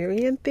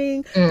Nigerian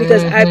thing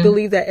because I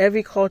believe that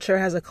every culture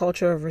has a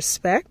culture of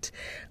respect.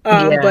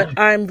 But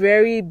I'm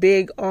very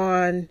big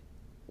on,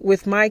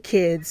 with my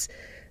kids,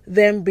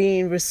 them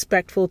being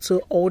respectful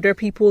to older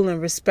people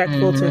and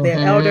respectful to their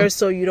elders.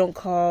 So you don't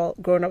call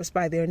grown-ups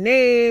by their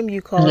name.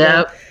 You call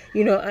them,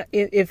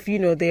 if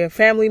they're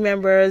family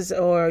members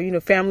or,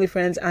 family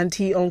friends,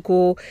 auntie,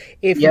 uncle.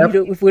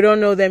 If we don't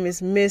know them,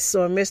 it's Miss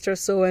or Mr.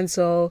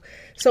 So-and-so.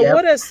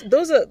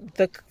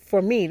 So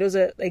for me, those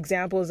are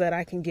examples that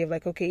I can give.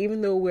 Like, okay,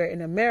 even though we're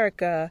in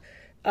America,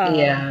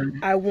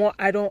 I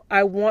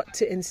want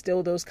to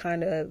instill those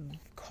kind of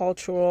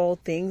cultural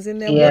things in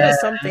them. What are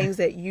some things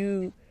that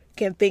you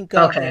can think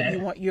of that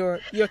you want your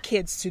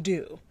kids to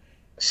do?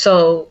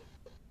 So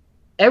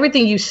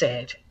everything you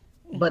said,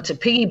 but to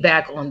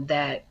piggyback on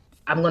that,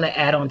 I'm going to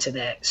add on to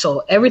that.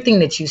 So everything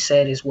that you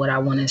said is what I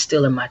want to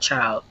instill in my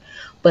child.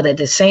 But at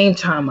the same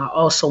time, I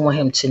also want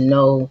him to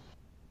know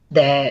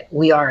that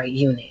we are a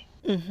unit.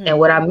 And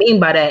what I mean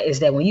by that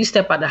is that when you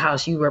step out the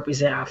house, you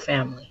represent our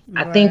family.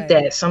 Right. I think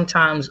that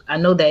sometimes, I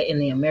know that in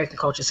the American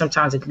culture,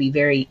 sometimes it can be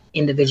very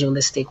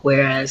individualistic,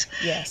 whereas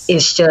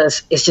it's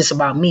just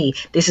about me.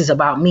 This is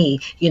about me.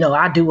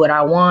 I do what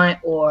I want,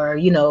 or,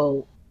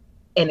 and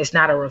it's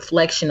not a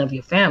reflection of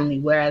your family.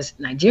 Whereas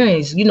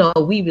Nigerians,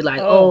 we be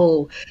like,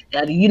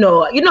 you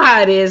know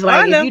how it is.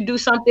 Like if you do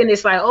something,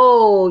 it's like,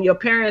 your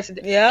parents.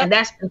 Yeah. And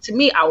that's, to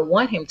me, I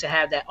want him to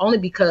have that only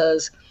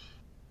because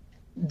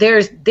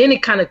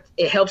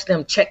it helps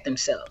them check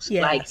themselves.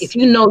 Yes. Like if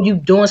you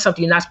doing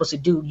something you're not supposed to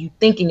do, you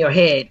think in your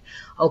head,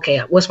 okay,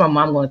 what's my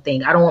mom going to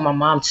think? I don't want my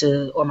mom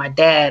or my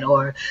dad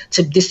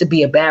to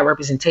be a bad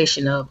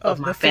representation of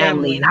my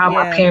family and how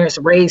my parents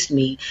raised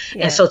me.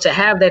 Yeah. And so to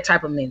have that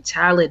type of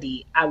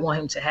mentality, I want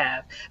him to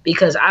have,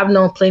 because I've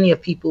known plenty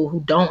of people who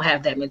don't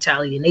have that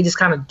mentality and they just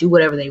kind of do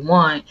whatever they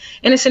want.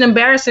 And it's an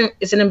embarrassment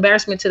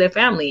to their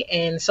family.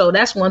 And so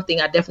that's one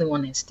thing I definitely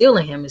want to instill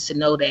in him, is to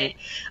know that,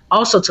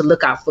 also to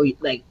look out for,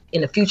 like,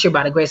 in the future,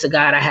 by the grace of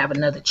God, I have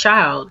another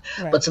child,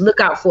 but to look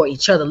out for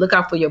each other, look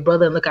out for your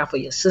brother and look out for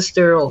your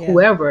sister or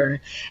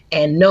whoever,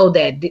 and know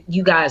that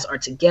you guys are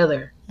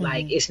together.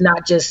 Like, it's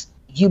not just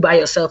you by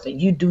yourself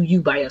and you do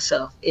you by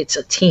yourself. It's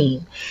a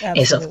team.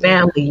 Absolutely. It's a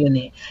family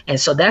unit. And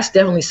so that's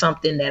definitely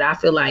something that I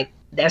feel like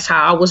that's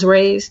how I was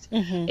raised.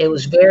 It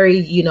was very,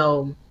 you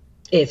know,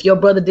 if your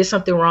brother did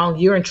something wrong,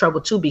 you're in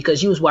trouble too,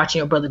 because you was watching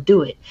your brother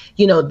do it.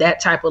 You know, that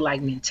type of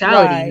like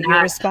mentality. Right.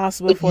 You're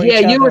responsible for each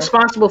other. Yeah, you're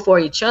responsible for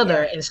each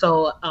other. And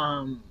so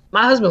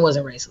my husband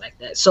wasn't raised like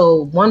that.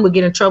 So one would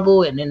get in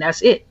trouble and then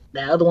that's it.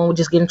 The other one would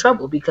just get in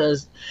trouble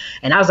because,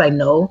 and I was like,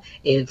 no,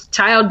 if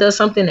child does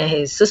something and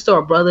his sister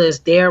or brother is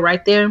there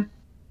right there,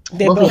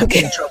 they both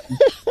get in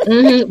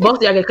trouble. Both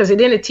of y'all get, because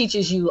then it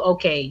teaches you,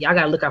 okay, y'all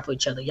got to look out for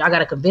each other. Y'all got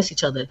to convince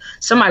each other.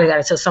 Somebody got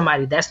to tell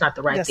somebody that's not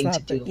the right thing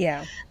to do.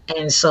 Yeah.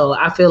 And so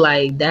I feel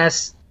like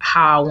that's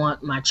how I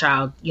want my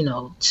child, you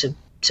know, to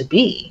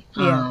be.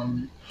 Yeah.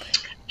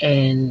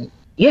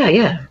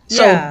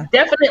 So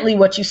definitely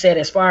what you said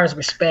as far as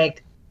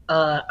respect,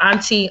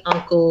 auntie,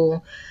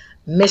 uncle,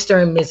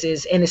 Mr. and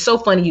Mrs. And it's so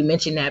funny you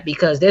mentioned that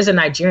because there's a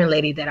Nigerian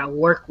lady that I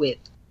work with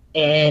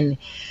and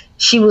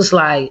she was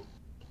like,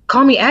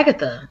 call me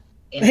Agatha.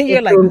 And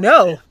you're like,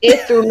 no.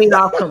 It threw me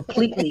off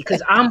completely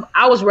because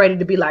I was ready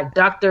to be like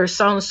Dr.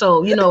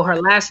 So-and-so, you know, her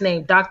last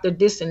name, Dr.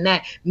 this and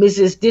that,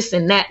 Mrs. this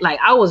and that.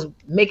 Like I was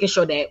making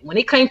sure that when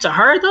it came to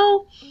her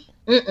though,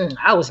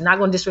 I was not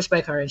going to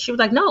disrespect her. And she was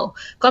like, no,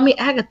 call me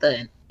Agatha.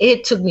 And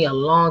it took me a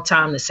long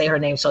time to say her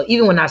name. So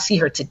even when I see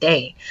her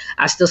today,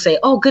 I still say,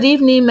 oh, good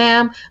evening,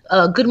 ma'am.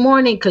 Good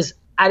morning. Because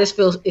I just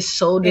feel it's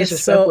so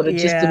disrespectful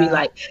just to be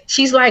like,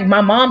 she's like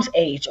my mom's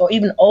age or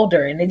even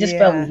older. And it just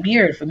felt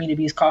weird for me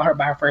to call her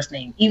by her first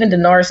name. Even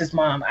Denoris's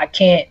mom, I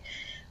can't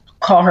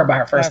call her by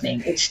her first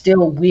name. It's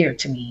still weird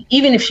to me.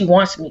 Even if she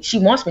wants me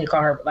to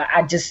call her, but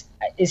I'm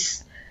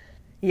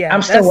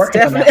still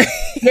working on that.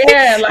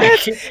 Yeah, like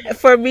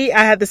for me,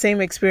 I had the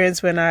same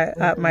experience when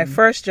my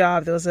first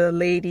job. There was a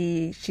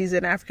lady. She's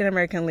an African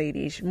American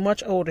lady. She's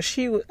much older.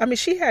 She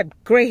had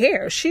gray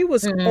hair. She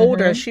was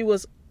older. She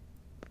was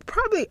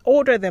probably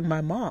older than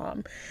my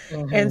mom.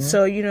 And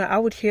so, you know, I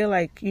would hear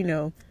like, you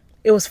know,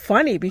 it was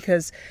funny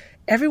because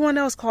everyone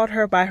else called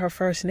her by her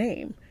first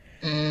name,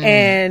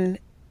 and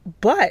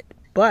but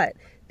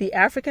the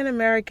African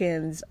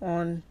Americans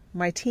on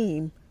my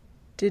team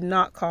did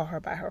not call her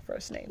by her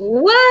first name.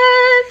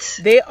 What?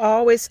 They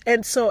always,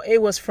 and so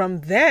it was from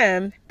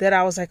them that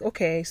I was like,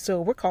 okay,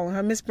 so we're calling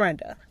her Miss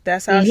Brenda.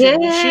 That's how she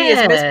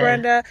is, Miss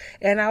Brenda.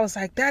 And I was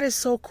like, that is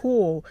so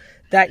cool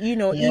that, you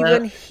know,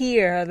 even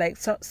here, like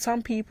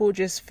some people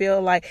just feel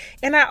like,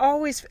 and I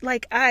always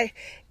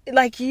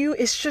like you,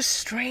 it's just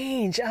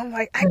strange. I'm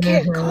like, I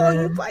can't call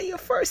you by your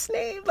first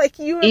name. Like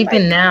you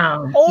even like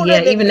now.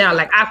 Yeah, even now.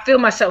 Like I feel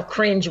myself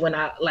cringe when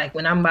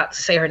I'm about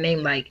to say her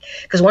name, like,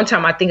 because one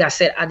time I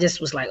just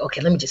was like,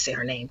 okay, let me just say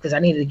her name because I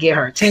needed to get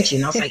her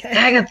attention. I was like,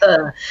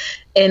 Agatha.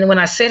 And when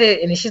I said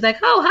it and she's like,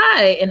 oh,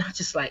 hi. And I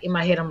just like, in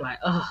my head, I'm like,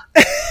 oh,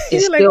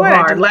 it's still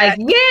hard. Like,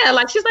 yeah,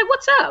 like she's like,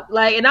 what's up?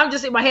 Like, and I'm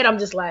just in my head, I'm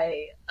just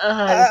like,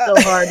 it's so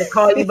hard to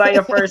call you by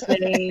your first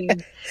name.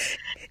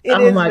 It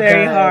is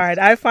very hard.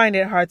 I find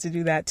it hard to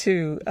do that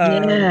too.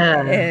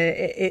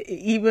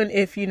 Even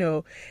if, you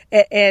know,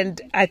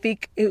 and I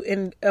think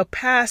in a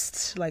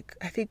past, like,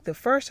 I think the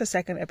first or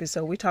second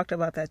episode, we talked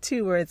about that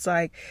too, where it's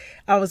like,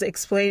 I was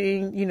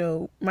explaining, you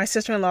know, my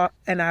sister-in-law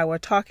and I were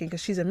talking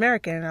because she's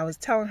American, and I was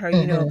telling her,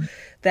 you know,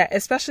 that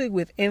especially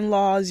with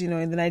in-laws, you know,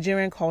 in the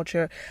Nigerian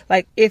culture,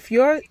 like if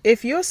your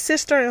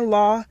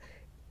sister-in-law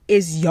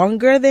is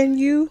younger than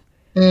you,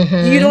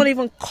 you don't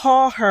even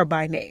call her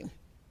by name.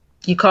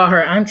 You call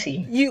her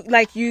auntie. You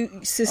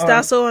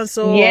sister so and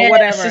so or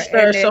whatever.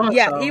 Sister so and so.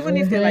 Yeah, even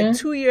if they're like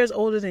 2 years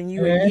older than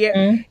you a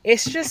year,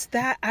 it's just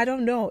that, I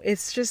don't know.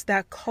 It's just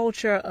that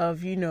culture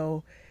of, you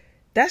know,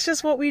 that's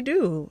just what we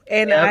do.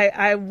 And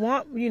I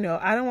want, you know,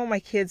 I don't want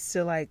my kids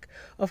to, like,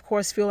 of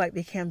course, feel like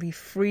they can't be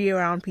free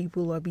around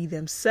people or be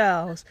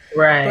themselves.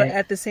 Right. But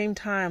at the same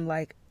time,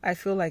 like, I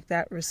feel like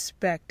that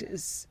respect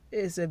is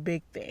a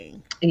big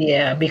thing.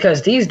 Yeah,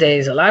 because these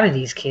days, a lot of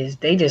these kids,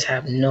 they just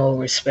have no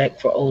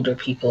respect for older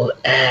people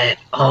at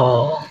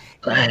all.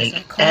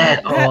 Like,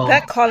 at all.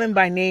 That calling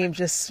by name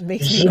just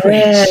makes me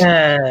cringe.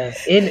 Yeah,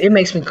 it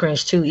makes me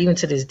cringe too, even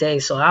to this day.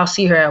 So I'll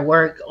see her at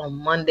work on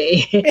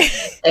Monday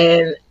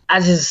and I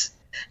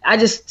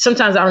just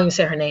sometimes I don't even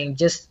say her name,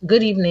 just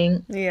good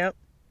evening. Yep.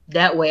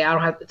 That way I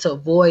don't have to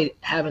avoid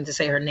having to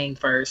say her name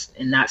first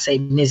and not say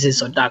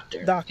Mrs. or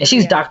Doctor. And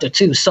she's Doctor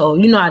too. So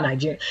you know how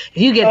Nigerian,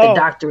 if you get the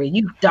doctorate,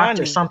 you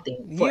doctor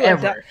something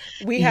forever.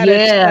 We had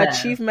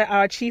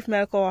our chief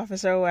medical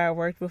officer where I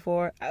worked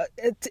before.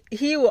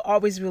 He will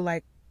always be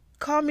like,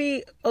 call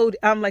me Odie.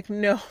 I'm like,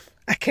 no,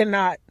 I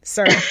cannot,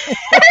 sir.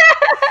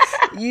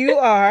 You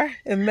are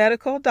a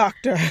medical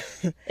doctor.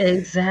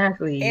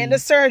 Exactly. And a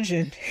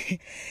surgeon.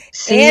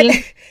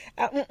 See?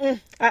 And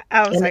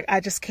I was like,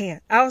 I just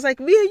can't. I was like,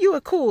 me and you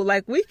are cool.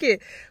 Like we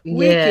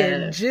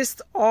can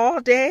gist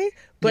all day,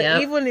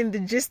 but even in the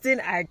gisting,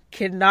 I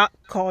cannot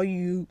call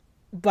you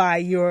by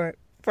your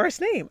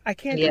first name. I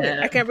can't do it.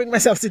 I can't bring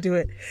myself to do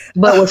it.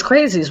 But what's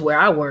crazy is where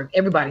I work,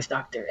 everybody's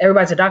doctor.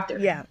 Everybody's a doctor.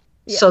 Yeah.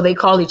 Yeah. So they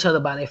call each other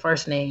by their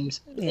first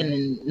names, and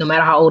then no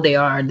matter how old they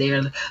are,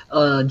 they're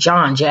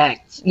John,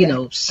 Jack,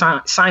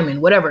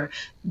 Simon, whatever.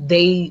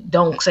 They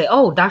don't say,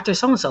 "Oh, Dr.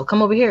 So-and-so,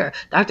 come over here,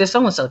 Dr.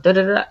 So-and-so."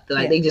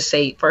 Like they just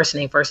say first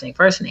name, first name,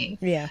 first name.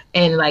 Yeah.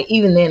 And like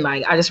even then,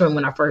 like I just remember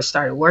when I first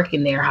started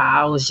working there,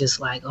 how I was just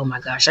like, "Oh my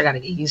gosh, I got to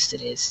get used to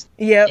this."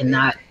 Yeah. And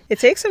not. It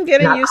takes some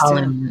getting used to.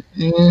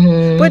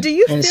 Mm-hmm. But do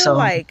you feel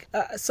like?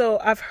 So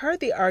I've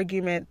heard the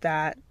argument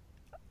that,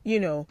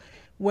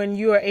 when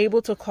you are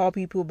able to call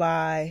people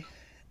by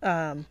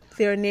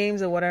their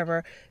names or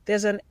whatever,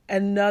 there's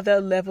another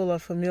level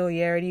of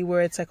familiarity where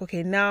it's like,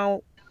 okay,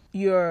 now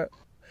we're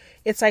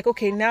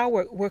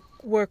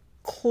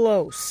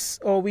close,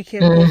 or we can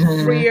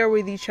be freer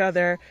with each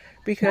other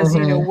because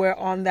we're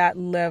on that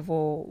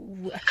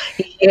level.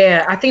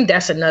 Yeah, I think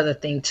that's another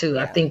thing too.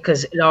 Yeah. I think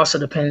because it also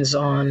depends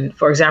on,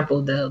 for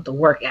example, the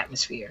work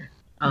atmosphere.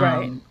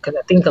 Right. Because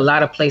I think a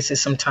lot of places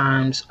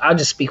sometimes, I'll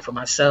just speak for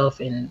myself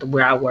and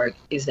where I work,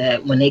 is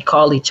that when they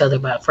call each other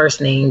by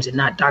first names and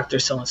not Dr.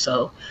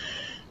 So-and-so,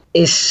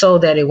 it's so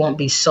that it won't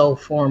be so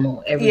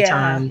formal every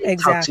time they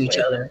talk to each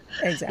other.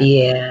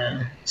 Exactly.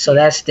 Yeah. So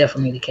that's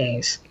definitely the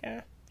case.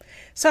 Yeah.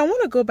 So I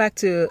want to go back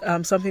to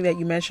something that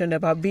you mentioned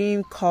about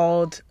being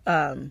called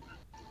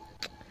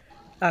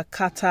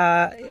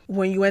kata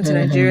when you went to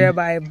Nigeria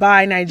by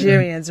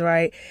Nigerians,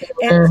 right?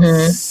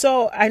 And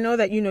so I know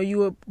that you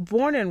were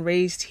born and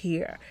raised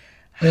here.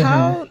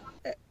 How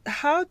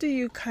do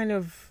you kind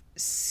of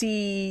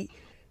see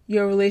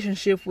your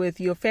relationship with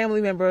your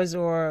family members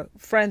or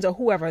friends or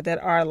whoever that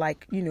are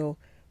like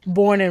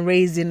born and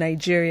raised in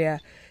Nigeria?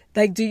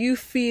 Like, do you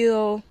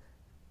feel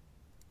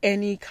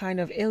any kind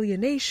of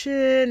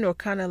alienation or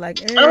kind of like?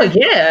 Oh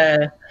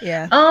yeah.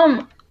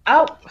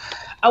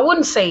 I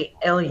wouldn't say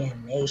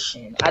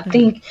alienation. I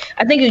think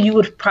you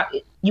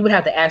would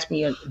have to ask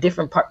me a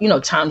different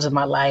times of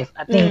my life.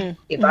 I think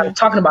if I'm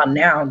talking about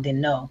now,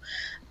 then no.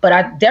 But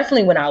I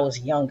definitely when I was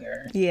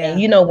younger. Yeah.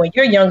 And when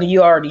you're younger,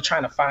 you're already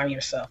trying to find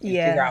yourself and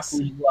figure out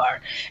who you are.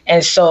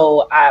 And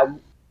so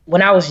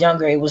when I was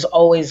younger, it was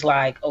always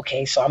like,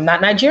 okay, so I'm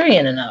not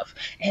Nigerian enough.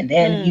 And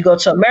then you go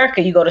to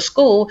America, you go to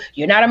school,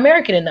 you're not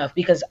American enough,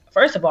 because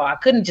first of all, I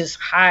couldn't just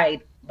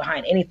hide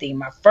behind anything.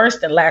 My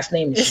first and last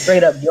name is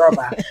straight up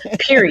Yoruba,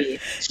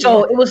 period.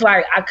 So it was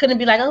like, I couldn't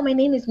be like, oh, my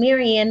name is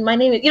Mary and my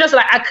name is, so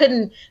like I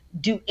couldn't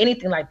do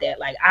anything like that.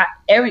 Like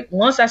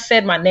once I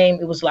said my name,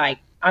 it was like,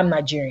 I'm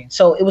Nigerian.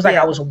 So it was like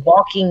I was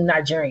walking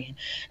Nigerian.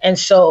 And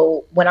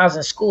so when I was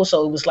in school,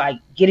 so it was like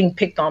getting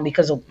picked on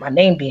because of my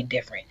name being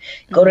different.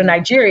 Go to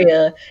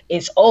Nigeria,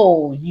 it's,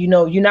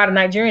 you're not a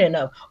Nigerian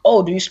enough.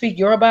 Oh, do you speak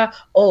Yoruba?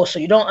 Oh, so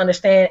you don't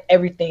understand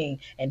everything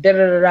and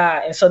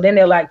da-da-da-da. And so then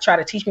they'll like try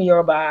to teach me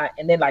Yoruba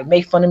and then like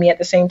make fun of me at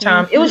the same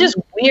time. It was just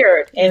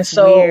weird. And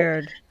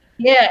so,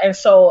 yeah. And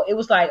so it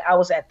was like, I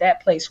was at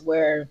that place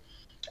where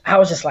I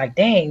was just like,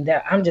 dang,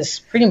 that I'm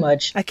just pretty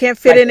much. I can't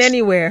fit in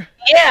anywhere.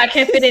 Yeah, I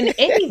can't fit in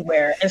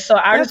anywhere. And so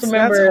I just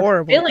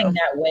remember feeling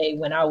that way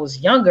when I was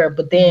younger.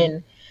 But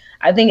then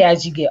I think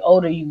as you get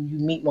older, you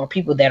meet more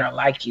people that are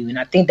like you. And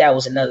I think that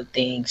was another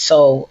thing.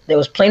 So there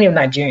was plenty of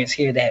Nigerians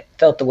here that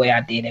felt the way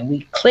I did. And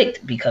we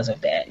clicked because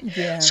of that.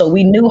 Yeah. So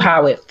we knew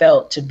how it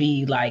felt to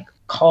be like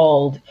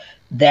called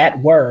that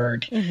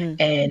word.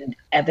 And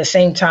at the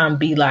same time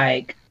be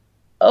like,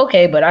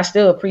 okay, but I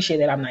still appreciate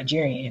that I'm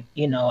Nigerian.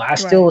 I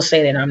still will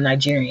say that I'm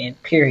Nigerian,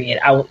 period.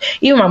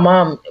 Even my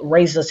mom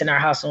raised us in our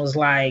house and was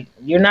like,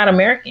 you're not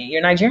American,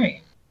 you're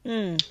Nigerian.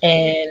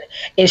 And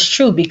it's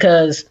true,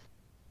 because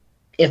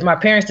if my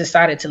parents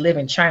decided to live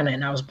in China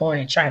and I was born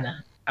in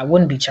China, I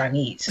wouldn't be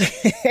Chinese.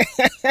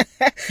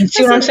 You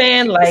see what I'm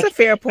saying? Like, that's a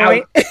fair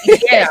point.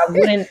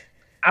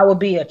 I would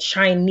be a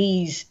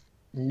Chinese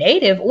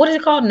native. What is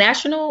it called?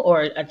 National,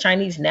 or a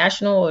Chinese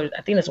national? Or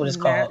I think that's what it's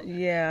called.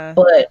 Yeah.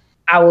 But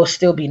I will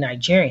still be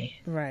Nigerian.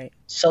 Right.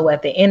 So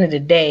at the end of the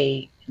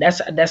day,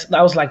 that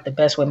was like the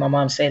best way my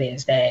mom said it,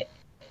 is that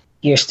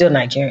you're still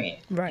Nigerian.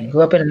 Right. You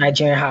grew up in a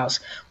Nigerian house.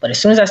 But as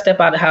soon as I step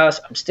out of the house,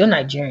 I'm still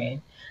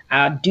Nigerian.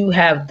 I do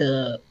have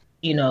the,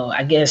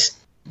 I guess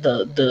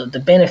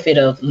the benefit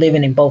of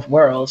living in both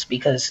worlds,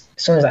 because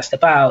as soon as I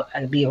step out,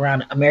 I can be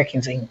around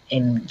Americans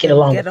and get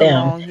along with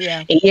them.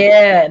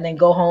 Yeah. And then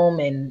go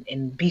home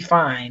and be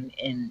fine.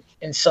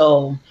 And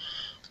so,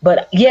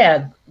 but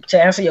yeah,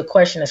 to answer your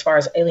question, as far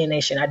as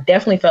alienation, I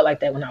definitely felt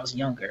like that when I was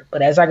younger.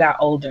 But as I got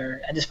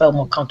older, I just felt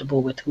more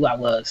comfortable with who I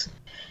was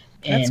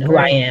and who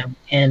I am.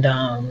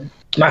 And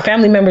my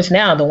family members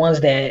now, the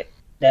ones that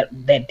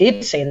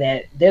did say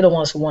that, they're the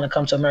ones who want to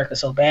come to America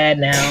so bad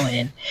now.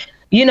 And,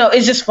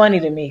 it's just funny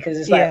to me, because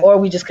it's like, or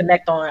we just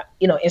connect on,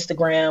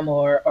 Instagram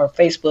or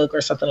Facebook or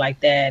something like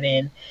that.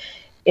 And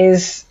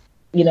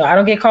I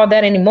don't get called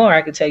that anymore.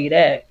 I can tell you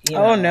that.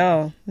 Oh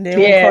no, they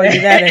won't call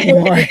you that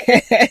anymore.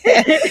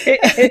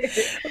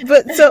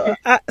 But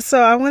so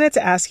I wanted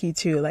to ask you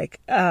too, like,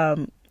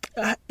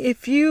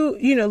 if you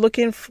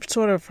looking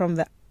sort of from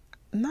the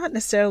not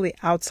necessarily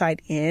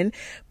outside in,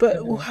 but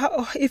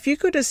if you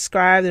could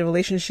describe the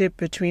relationship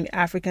between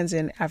Africans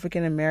and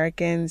African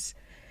Americans,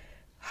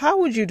 how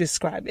would you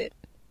describe it?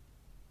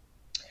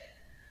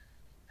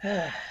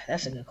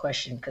 That's a good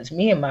question, because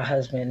me and my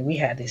husband, we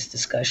had this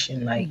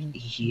discussion like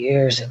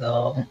years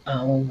ago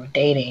when we were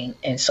dating.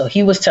 And so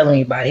he was telling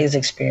me about his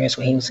experience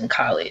when he was in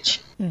college.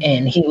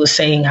 And he was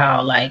saying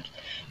how like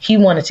he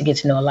wanted to get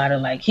to know a lot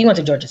of like, he went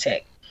to Georgia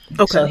Tech.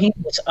 Okay. So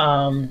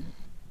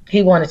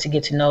he wanted to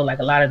get to know like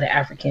a lot of the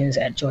Africans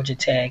at Georgia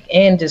Tech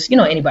and just, you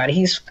know, anybody.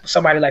 He's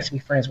somebody who likes to be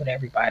friends with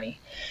everybody.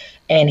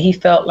 And he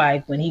felt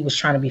like when he was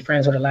trying to be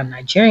friends with a lot of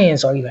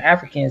Nigerians or even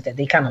Africans that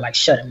they kind of like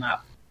shut him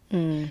out.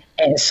 And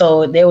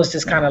so there was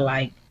this kind of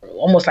like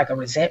almost like a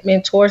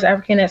resentment towards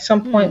African at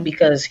some point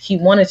because he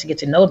wanted to get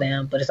to know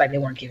them, but it's like they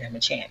weren't giving him a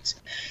chance.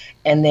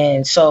 And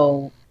then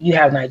so you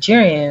have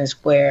Nigerians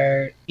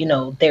where, you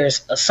know,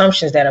 there's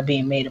assumptions that are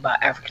being made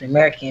about African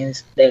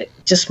Americans that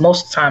just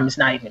most of the time is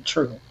not even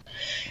true.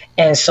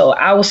 And so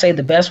I would say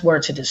the best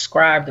word to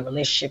describe the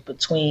relationship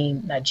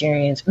between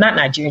Nigerians, not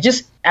Nigerians,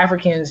 just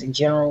Africans in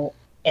general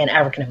and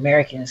African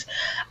Americans,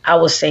 I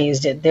would say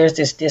is that there's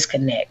this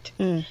disconnect.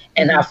 And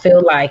I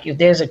feel like if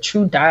there's a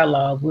true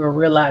dialogue, we'll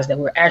realize that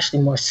we're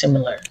actually more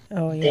similar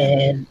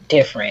than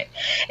different.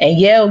 And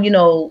you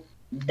know,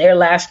 their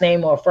last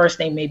name or first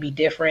name may be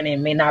different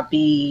and may not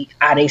be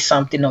Ade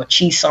something or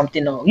Chi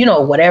something or, you know,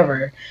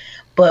 whatever.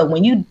 But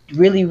when you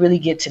really, really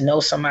get to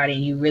know somebody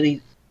and you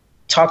really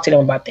talk to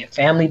them about their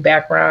family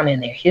background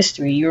and their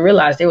history, you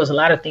realize there was a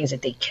lot of things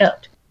that they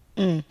kept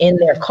in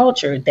their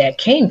culture that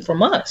came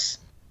from us.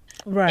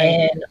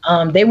 Right.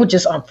 And they were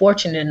just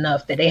unfortunate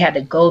enough that they had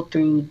to go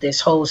through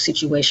this whole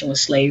situation with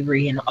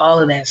slavery and all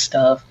of that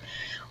stuff.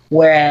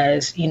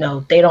 Whereas, you know,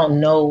 they don't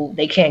know,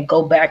 they can't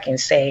go back and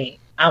say,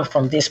 I'm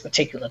from this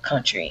particular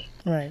country.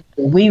 Right.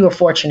 We were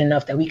fortunate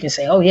enough that we can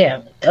say, oh,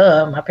 yeah,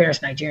 duh, my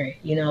parents Nigerian,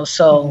 you know.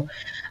 So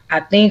I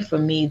think for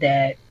me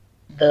that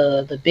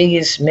the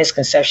biggest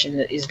misconception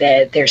is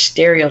that there's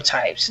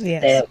stereotypes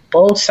that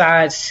both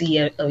sides see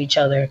of each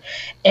other.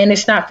 And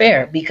it's not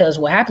fair because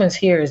what happens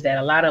here is that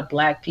a lot of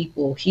Black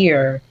people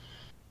here,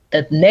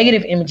 the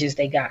negative images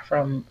they got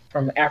from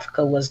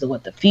Africa was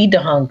the feed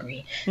the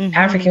hungry.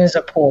 Africans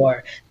are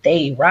poor.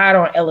 They ride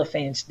on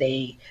elephants.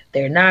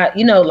 They're not,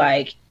 you know,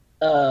 like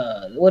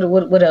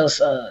what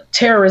else?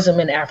 Terrorism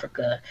in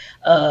Africa.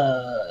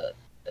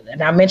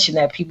 And I mentioned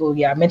that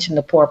I mentioned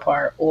the poor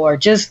part or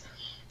just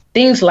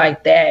things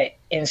like that.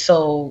 And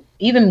so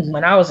even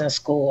when I was in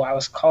school, I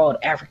was called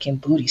African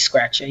booty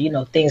scratcher, you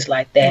know, things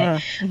like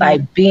that,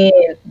 like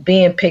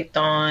being picked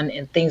on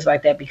and things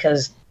like that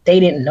because they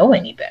didn't know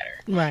any better.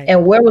 Right.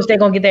 And where was they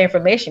going to get that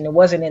information? It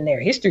wasn't in their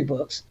history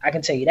books. I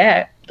can tell you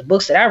that. The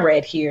books that I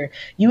read here,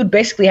 you would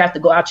basically have to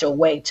go out your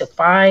way to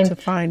find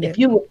if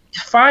you would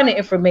find the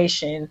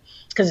information,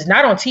 because it's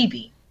not on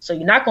TV. So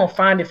you're not going to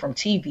find it from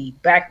TV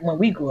back when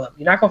we grew up.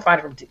 You're not going to find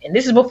it from TV. And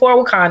this is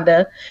before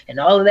Wakanda and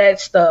all of that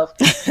stuff.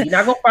 You're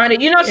not going to find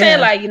it. You know what I'm saying?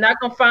 Like, you're not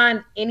going to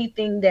find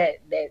anything that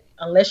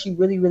unless you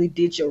really, really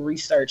did your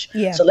research.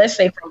 Yeah. So let's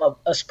say from a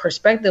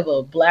perspective of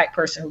a Black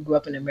person who grew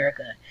up in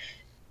America,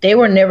 they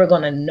were never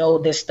going to know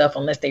this stuff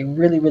unless they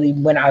really, really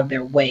went out of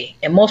their way.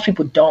 And most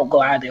people don't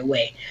go out of their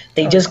way.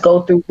 They just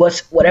go through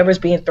whatever's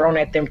being thrown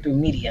at them through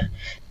media.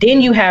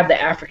 Then you have the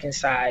African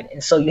side.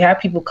 And so you have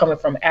people coming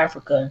from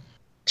Africa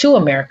to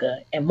America.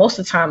 And most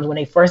of the times when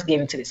they first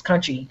get into this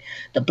country,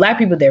 the Black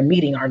people they're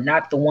meeting are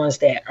not the ones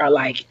that are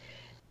like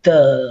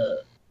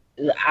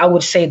I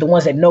would say the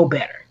ones that know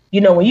better. You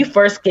know, when you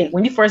first get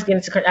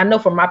into, I know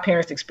from my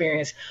parents'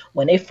 experience,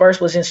 when they first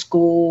was in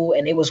school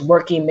and they was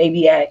working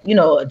maybe at, you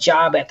know, a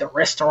job at the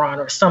restaurant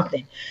or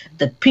something,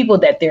 the people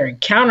that they're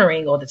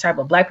encountering or the type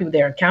of Black people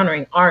they're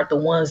encountering aren't the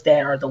ones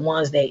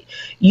that,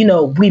 you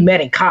know, we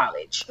met in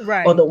college.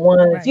 Right. Or the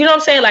ones, you know what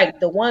I'm saying? Like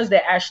the ones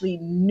that actually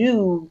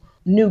knew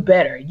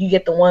better. You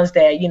get the ones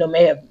that, you know,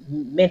 may have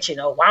mentioned,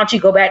 oh, why don't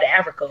you go back to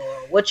Africa?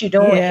 Or what you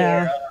doing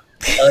here?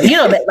 You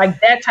know, like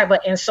that type of,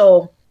 and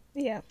so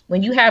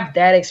when you have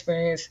that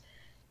experience,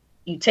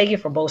 you take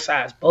it from both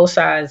sides. Both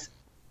sides,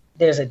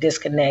 there's a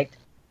disconnect.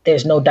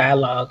 There's no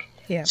dialogue.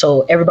 Yeah.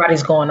 So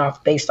everybody's going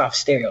based off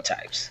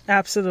stereotypes.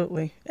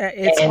 Absolutely.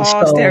 It's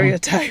all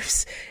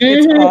stereotypes.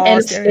 It's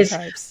all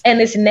stereotypes.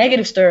 And it's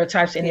negative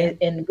stereotypes.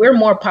 And we're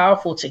more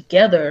powerful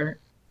together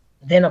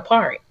than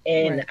apart.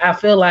 And I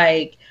feel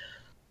like,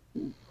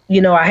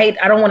 you know, I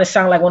don't want to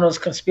sound like one of those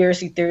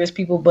conspiracy theorist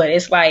people, but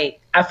it's like,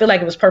 I feel like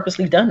it was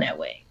purposely done that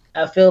way.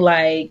 I feel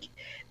like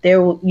there,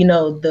 you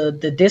know, the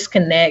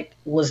disconnect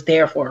was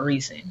there for a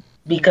reason,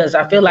 because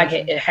I feel like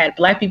it had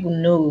Black people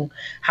knew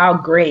how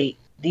great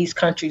these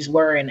countries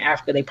were in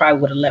Africa, they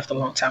probably would have left a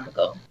long time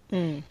ago.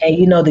 And,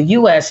 you know, the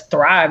U.S.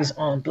 thrives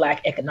on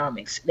Black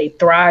economics. They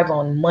thrive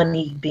on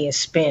money being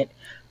spent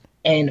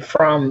and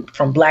from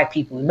Black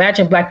people.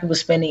 Imagine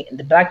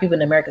the Black people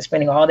in America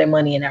spending all their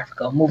money in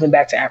Africa, moving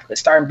back to Africa,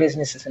 starting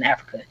businesses in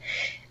Africa.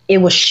 It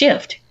would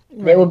shift.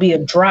 Right. There would be a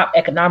drop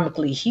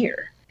economically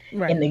here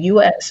in the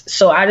U.S.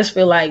 So I just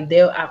feel like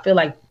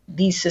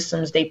these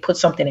systems, they put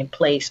something in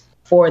place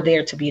for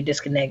there to be a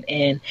disconnect.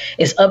 And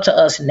it's up to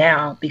us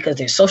now, because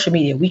there's social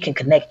media, we can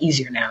connect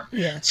easier now.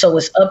 Yes. So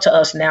it's up to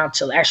us now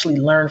to actually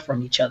learn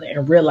from each other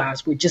and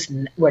realize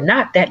we're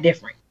not that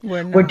different.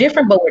 We're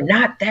different, but we're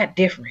not that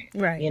different.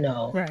 Right. You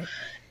know? Right.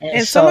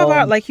 And so, some of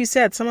our, like you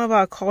said, some of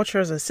our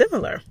cultures are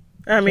similar.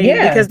 I mean,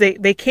 because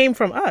they came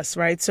from us,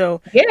 right?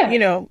 So, you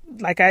know,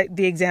 like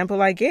the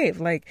example I gave,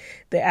 like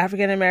the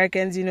African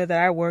Americans, you know,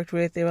 that I worked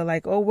with, they were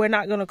like, oh, we're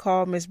not going to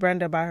call Miss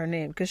Brenda by her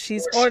name because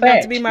she's old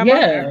enough to be my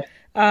mother.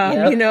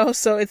 You know,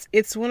 so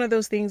it's one of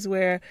those things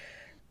where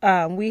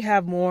we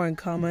have more in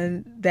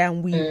common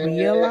than we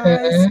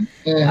realize.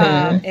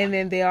 And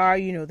then there are,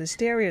 you know, the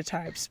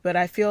stereotypes. But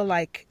I feel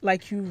like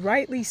you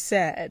rightly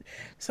said,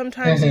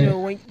 sometimes, you know,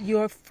 when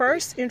your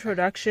first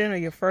introduction or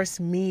your first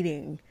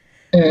meeting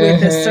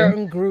with a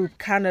certain group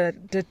kind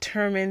of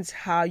determines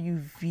how you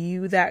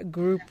view that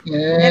group, and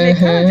it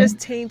kind of just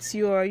taints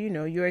your, you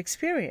know, your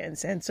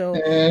experience. And so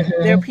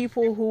there are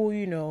people who,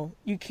 you know,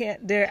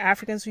 there are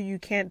Africans who you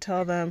can't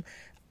tell them,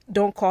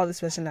 don't call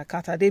this person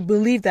Akata. They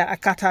believe that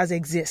Akatas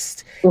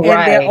exist. Right.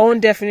 And their own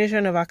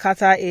definition of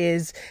Akata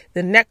is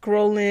the neck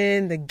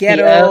rolling, the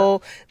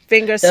ghetto,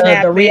 finger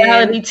snapping. The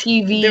reality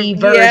TV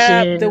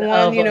version the one,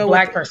 of, you know, a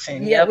black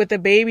person. With the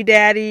baby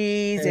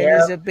daddies and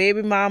there's a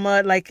baby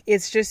mama. Like,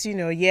 it's just, you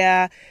know,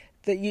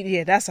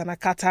 that's an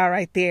Akata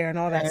right there and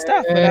all that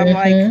stuff. But I'm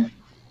like,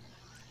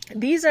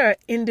 these are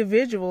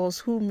individuals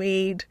who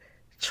made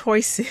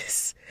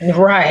choices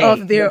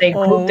of their they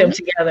own. Group them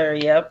together.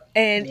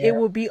 And it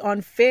would be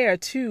unfair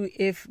too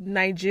if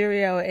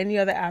Nigeria or any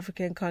other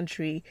African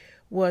country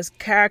was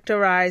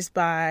characterized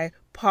by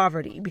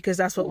poverty, because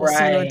that's what was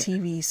seen on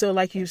TV. So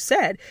like you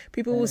said,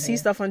 people will see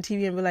stuff on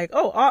TV and be like,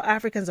 oh, all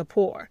Africans are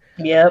poor.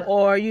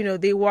 Or, you know,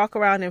 they walk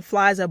around and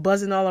flies are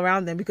buzzing all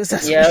around them because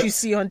that's what you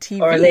see on TV.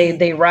 Or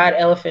they ride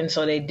elephants,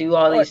 or they do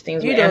all these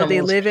things with animals.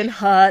 They live in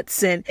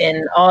huts and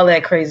all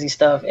that crazy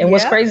stuff. And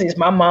what's crazy is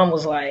my mom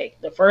was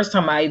like, the first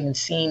time I even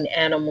seen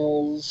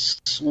animals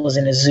was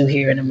in a zoo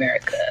here in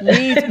America.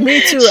 Me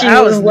too.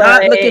 I was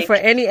not looking for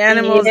any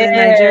animals in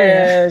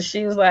Nigeria.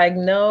 She was like,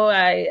 no,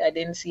 I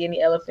didn't see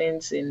any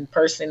elephants in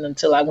person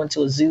until I went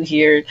to a zoo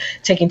here,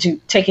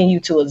 taking you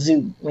to a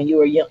zoo when you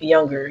were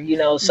younger, you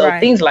know, so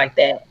things like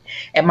that.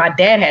 And my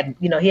dad had,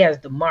 you know, he has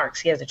the marks,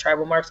 he has the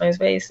tribal marks on his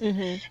face.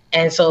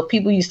 And so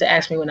people used to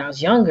ask me when I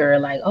was younger,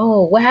 like,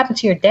 oh, what happened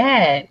to your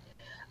dad?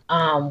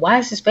 Why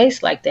is his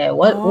face like that?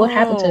 What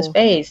happened to his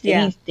face?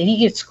 Did he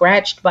get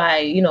scratched by,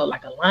 you know,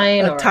 like a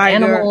lion or tiger,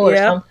 an animal or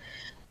something?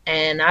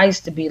 And I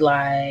used to be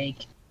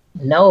like,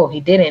 no, he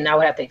didn't. And I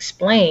would have to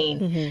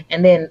explain.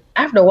 And then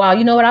after a while,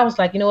 you know what? I was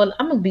like, you know what?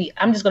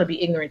 I'm just going to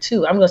be ignorant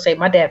too. I'm going to say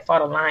my dad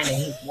fought a lion and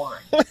he won.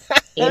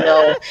 You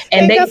know,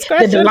 and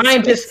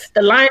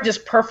the lion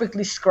just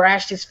perfectly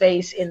scratched his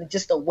face in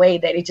just a way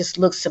that it just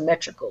looks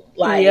symmetrical.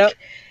 Like,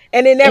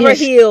 and it never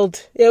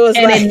healed.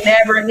 It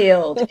never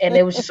healed. And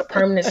it was just a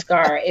permanent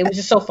scar. It was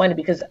just so funny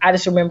because I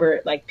just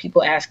remember like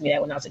people asking me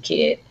that when I was a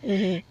kid.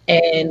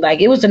 And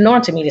like, it was the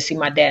norm to me to see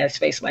my dad's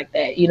face like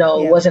that. You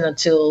know, it wasn't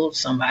until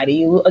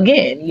somebody,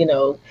 again, you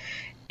know,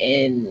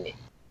 and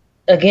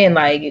again,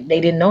 like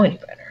they didn't know any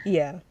better.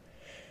 Yeah.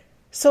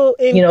 So,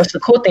 you know, it's a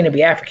cool thing to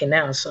be African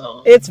now.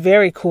 So it's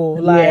very cool.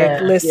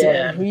 Like,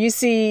 listen, you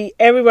see,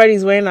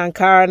 everybody's wearing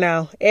Ankara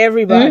now.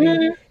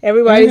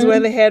 Everybody's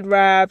wearing the head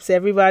wraps.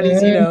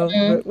 Everybody's, you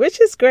know, which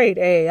is great.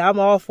 Hey, I'm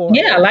all for it.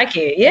 Yeah, I like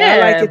it. Yeah,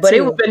 I like it but too.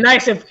 It would be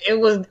nice if it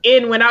was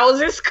in when I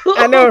was in school.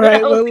 I know,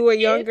 right? When we were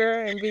younger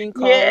and being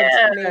called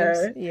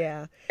names.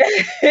 Yeah.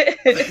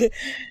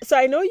 So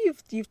I know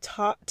you've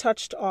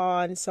touched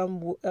on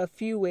a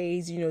few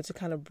ways, you know, to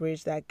kind of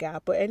bridge that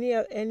gap. But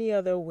any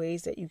other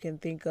ways that you can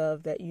think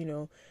of that, you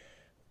know,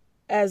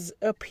 as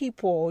a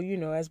people, you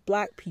know, as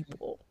Black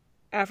people,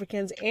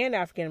 Africans and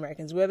African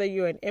Americans, whether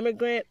you're an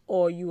immigrant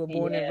or you were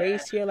born and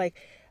raised here, like,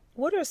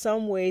 what are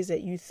some ways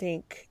that you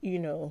think, you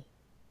know,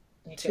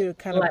 to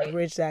kind of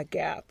bridge that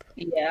gap?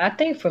 Yeah, I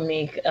think for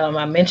me,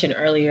 I mentioned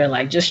earlier,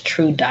 like just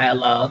true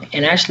dialogue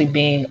and actually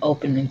being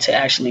open to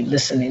actually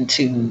listening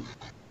to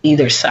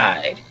either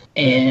side.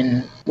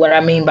 And what I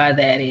mean by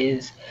that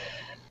is,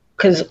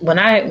 because when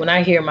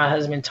I hear my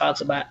husband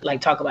talk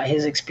about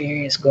his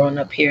experience growing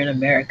up here in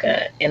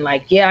America, and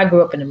like, yeah, I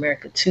grew up in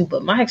America too,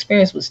 but my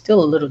experience was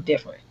still a little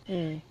different.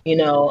 You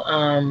know,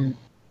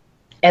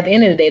 at the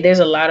end of the day, there's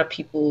a lot of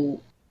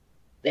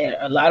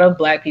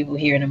Black people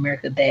here in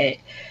America that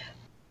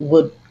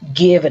would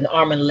give an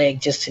arm and leg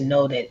just to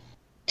know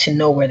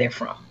where they're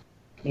from,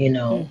 you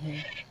know.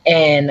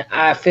 And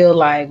I feel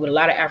like with a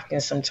lot of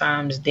Africans,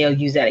 sometimes they'll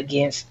use that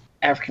against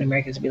African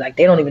Americans to be like,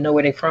 they don't even know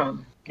where they're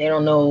from. They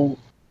don't know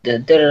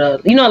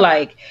you know,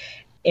 like,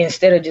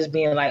 instead of just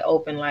being like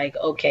open, like,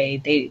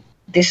 okay,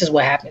 this is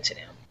what happened to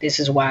them. This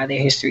is why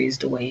their history is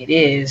the way it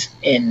is.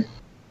 And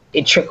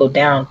it trickled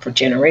down for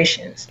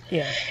generations.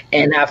 Yeah.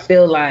 And I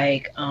feel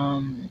like,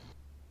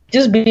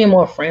 just being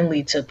more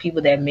friendly to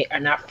people that are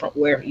not from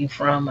where you're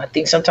from. I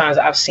think sometimes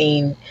I've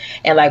seen,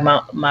 and like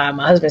my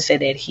husband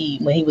said that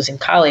when he was in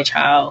college,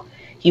 how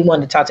he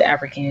wanted to talk to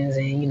Africans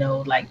and, you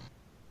know, like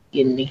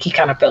he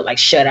kind of felt like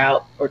shut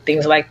out or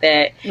things like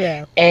that.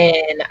 Yeah.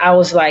 And I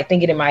was like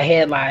thinking in my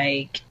head,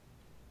 like,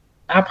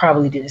 I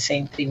probably did the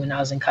same thing when I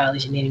was in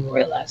college and didn't even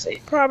realize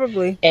it.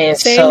 Probably. And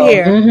same so,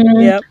 here.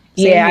 Yep.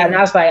 Same here. And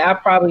I was like, I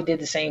probably did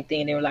the same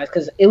thing and didn't realize,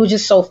 because it was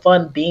just so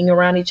fun being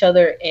around each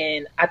other.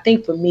 And I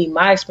think for me,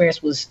 my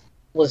experience was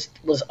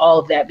all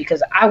of that,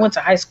 because I went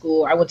to high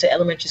school, I went to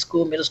elementary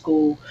school, middle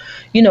school,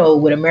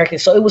 with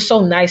Americans. So it was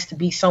so nice to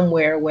be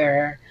somewhere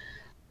where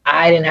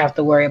I didn't have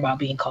to worry about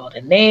being called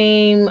a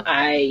name.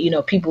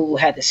 People who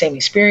had the same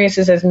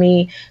experiences as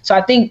me. So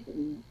I think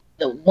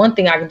the one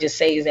thing I can just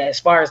say is that as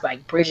far as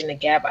like bridging the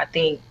gap, I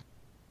think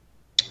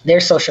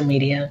there's social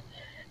media.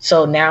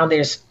 So now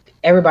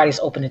everybody's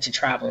open to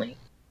traveling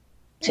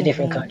to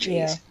different countries.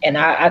 Yeah. And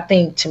I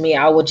think, to me,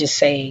 I would just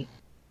say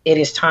it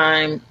is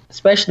time,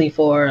 especially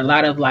for a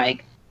lot of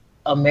like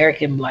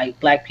American, like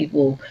Black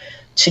people,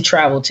 to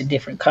travel to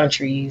different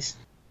countries.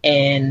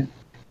 And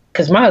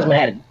because my husband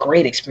had a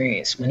great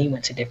experience when he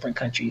went to different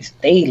countries.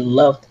 They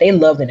loved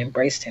and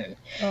embraced him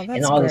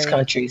in all these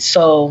countries.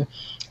 So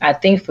I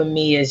think for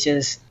me,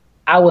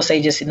 I would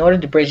say just in order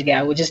to bridge the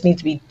gap, we just need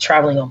to be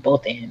traveling on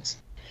both ends.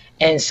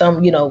 And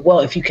some,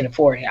 if you can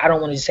afford it. I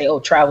don't want to say,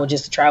 travel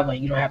just to travel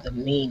and you don't have the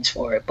means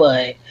for it.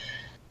 But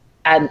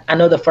I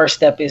know the first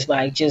step is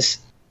like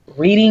just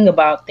reading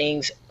about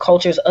things,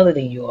 cultures other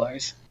than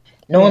yours,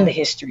 knowing the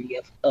history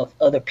of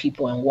other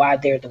people and why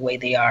they're the way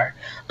they are,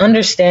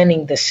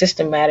 understanding the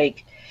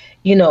systematic,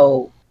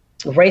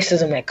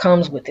 racism that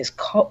comes with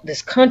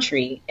this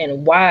country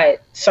and why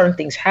certain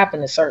things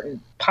happen to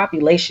certain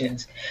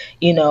populations.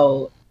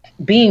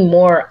 Being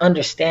more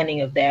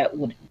understanding of that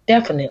would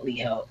definitely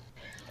help.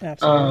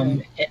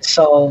 Absolutely. And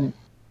so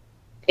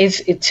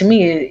to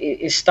me,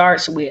 it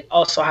starts with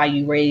also how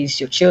you raise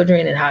your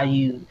children and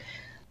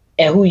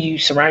who you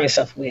surround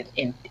yourself with,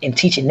 and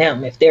teaching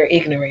them. If they're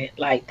ignorant,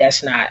 like,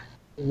 that's not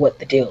what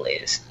the deal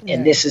is.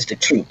 And this is the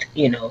truth,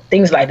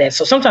 things like that.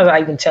 So sometimes I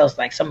even tell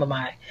like some of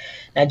my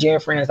Nigerian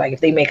friends, like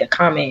if they make a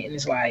comment and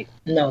it's like,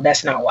 no,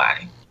 that's not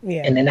why.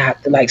 Yeah. And then I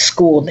have to like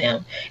school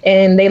them,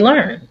 and they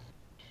learn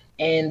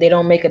and they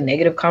don't make a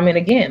negative comment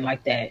again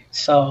like that.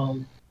 So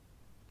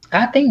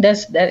I think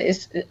that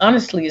is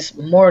honestly, it's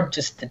more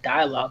just the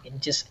dialogue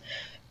and just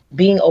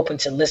being open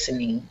to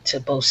listening to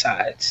both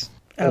sides.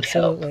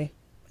 Absolutely.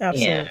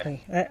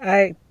 Absolutely. Yeah.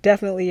 I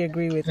definitely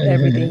agree with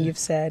everything you've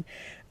said.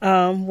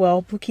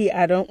 Well, Buki,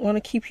 I don't want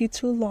to keep you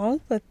too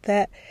long,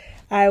 but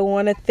I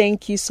want to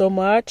thank you so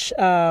much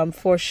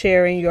for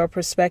sharing your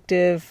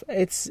perspective.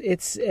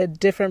 It's a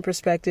different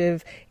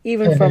perspective,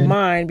 even from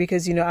mine,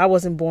 because, I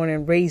wasn't born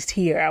and raised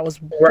here. I was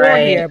born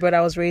here, but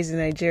I was raised in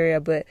Nigeria.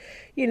 But,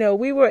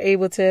 we were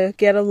able to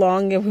get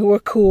along and we were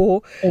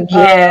cool.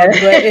 Yeah.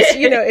 But it's,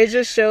 it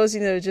just shows,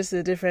 just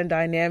the different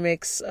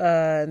dynamics,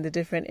 and the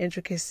different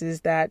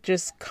intricacies that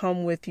just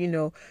come with,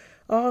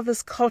 all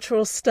this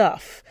cultural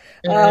stuff.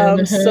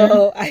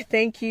 So I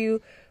thank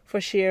you for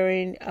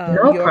sharing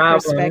your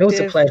perspective. It was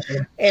a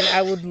pleasure. And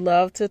I would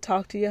love to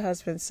talk to your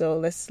husband. So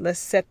let's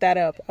set that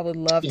up. I would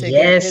love to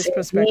get his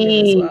perspective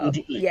as well.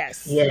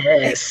 Yes.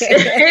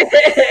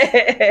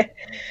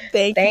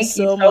 Thank you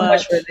so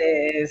much for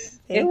this.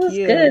 It was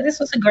good. This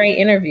was a great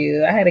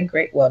interview. I had a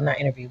great, not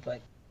interview,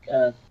 but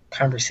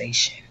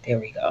conversation. There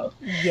we go.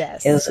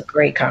 Yes. It was a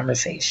great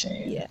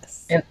conversation.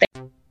 Yes. And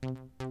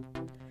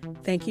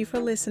thank you for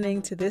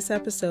listening to this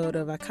episode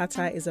of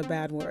Akata is a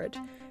Bad Word.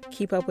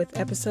 Keep up with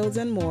episodes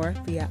and more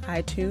via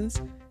iTunes,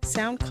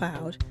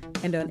 SoundCloud,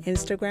 and on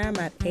Instagram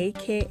at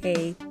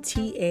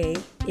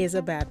AKATA is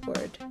a bad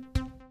word.